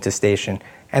station to station.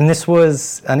 And this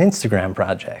was an Instagram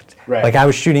project. Right. Like I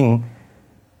was shooting,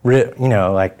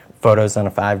 like photos on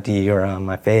a 5D or on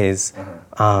my Phase,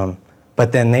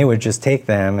 but then they would just take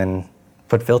them and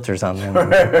put filters on them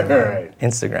on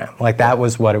Instagram. Like that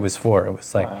was what it was for. It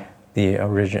was like the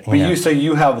original. But so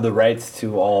you have the rights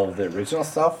to all of the original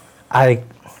stuff? I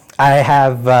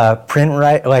have print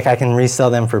right. Like I can resell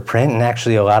them for print, and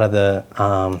actually a lot of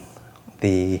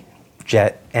the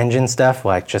jet engine stuff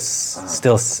like just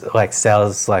still like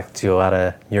sells like to a lot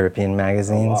of European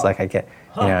magazines. Like I get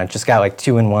I just got like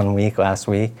 2 in 1 week last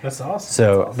week. That's awesome.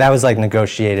 So that was like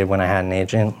negotiated when I had an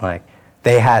agent. Like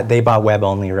they bought web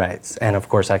only rights, and of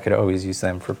course I could always use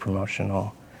them for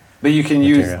promotional. But you can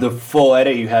use the full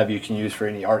edit you have. You can use for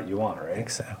any art you want, right? I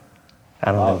think so.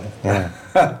 I don't know.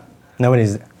 Yeah.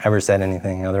 Nobody's ever said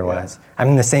anything otherwise. I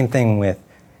mean the same thing with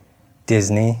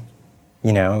Disney.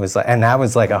 It was like, and that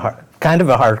was like kind of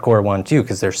a hardcore one too,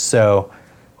 because they're so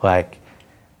like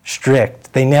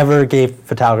strict. They never gave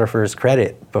photographers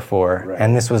credit before,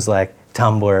 and this was like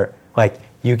Tumblr. Like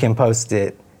you can post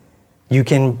it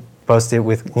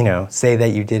with say that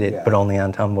you did it, but only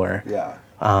on Tumblr. Yeah.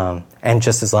 And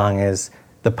just as long as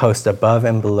the post above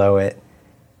and below it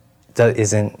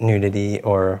isn't nudity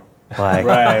or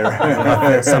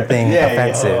like something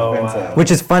offensive,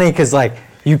 which is funny because like.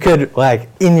 You could, like,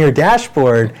 in your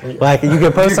dashboard, like, you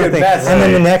could post something, and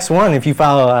then the next one, if you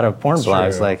follow a lot of porn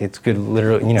blogs, like, it's good,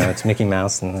 literally, it's Mickey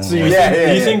Mouse. And then, so you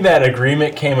think that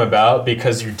agreement came about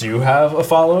because you do have a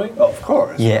following? Oh, of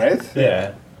course, right?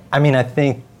 Yeah. I mean, I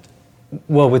think,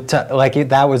 well,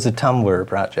 that was a Tumblr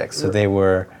project, so they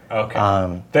were...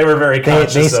 Okay. They were very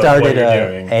conscious of what you're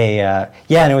doing. And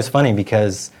it was funny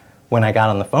because when I got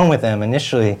on the phone with them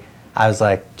initially, I was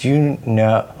like, do you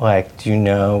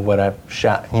know what I've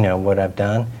shot, what I've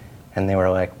done? And they were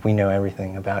like, we know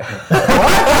everything about you. What?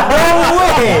 No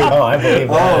way! Oh, I believe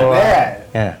that. Oh, man.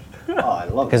 Yeah. Oh, I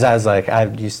love it. Because I was like, I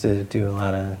used to do a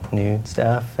lot of nude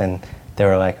stuff, and they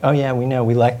were like, oh yeah, we know,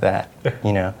 we like that.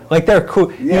 Like they're cool.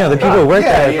 The people who work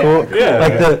there are cool. Yeah.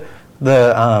 Like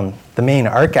the main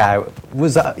art guy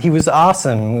he was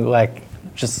awesome. Like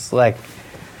just like.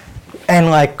 And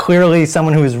like clearly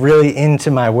someone who was really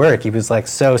into my work. He was like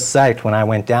so psyched when I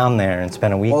went down there and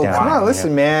spent a week down there. Come on,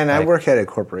 listen, man. I work at a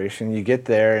corporation. You get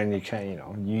there and you kind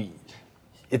of,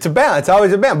 it's a balance. It's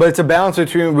always a balance. But it's a balance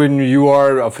between when you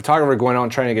are a photographer going out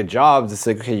and trying to get jobs. It's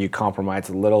like, okay, you compromise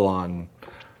a little on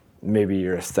maybe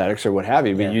your aesthetics or what have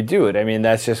you, but you do it. I mean,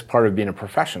 that's just part of being a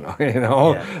professional,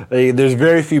 Yeah. Like, there's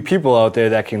very few people out there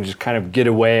that can just kind of get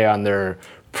away on their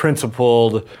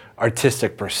principled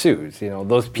artistic pursuits.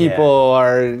 Those people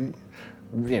are,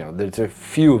 there's a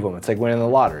few of them. It's like winning the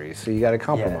lottery, so you got to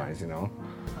compromise.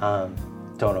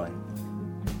 Totally.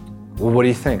 Well, what do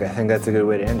you think? I think that's a good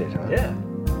way to end it, huh? Yeah.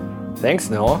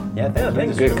 Thanks, Noah. Yeah,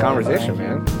 thanks. Good conversation,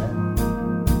 man.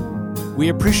 We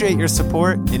appreciate your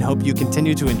support and hope you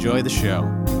continue to enjoy the show.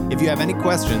 If you have any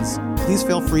questions, please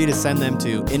feel free to send them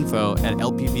to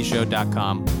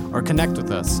info@lpvshow.com or connect with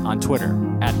us on Twitter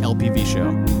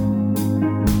 @lpvshow.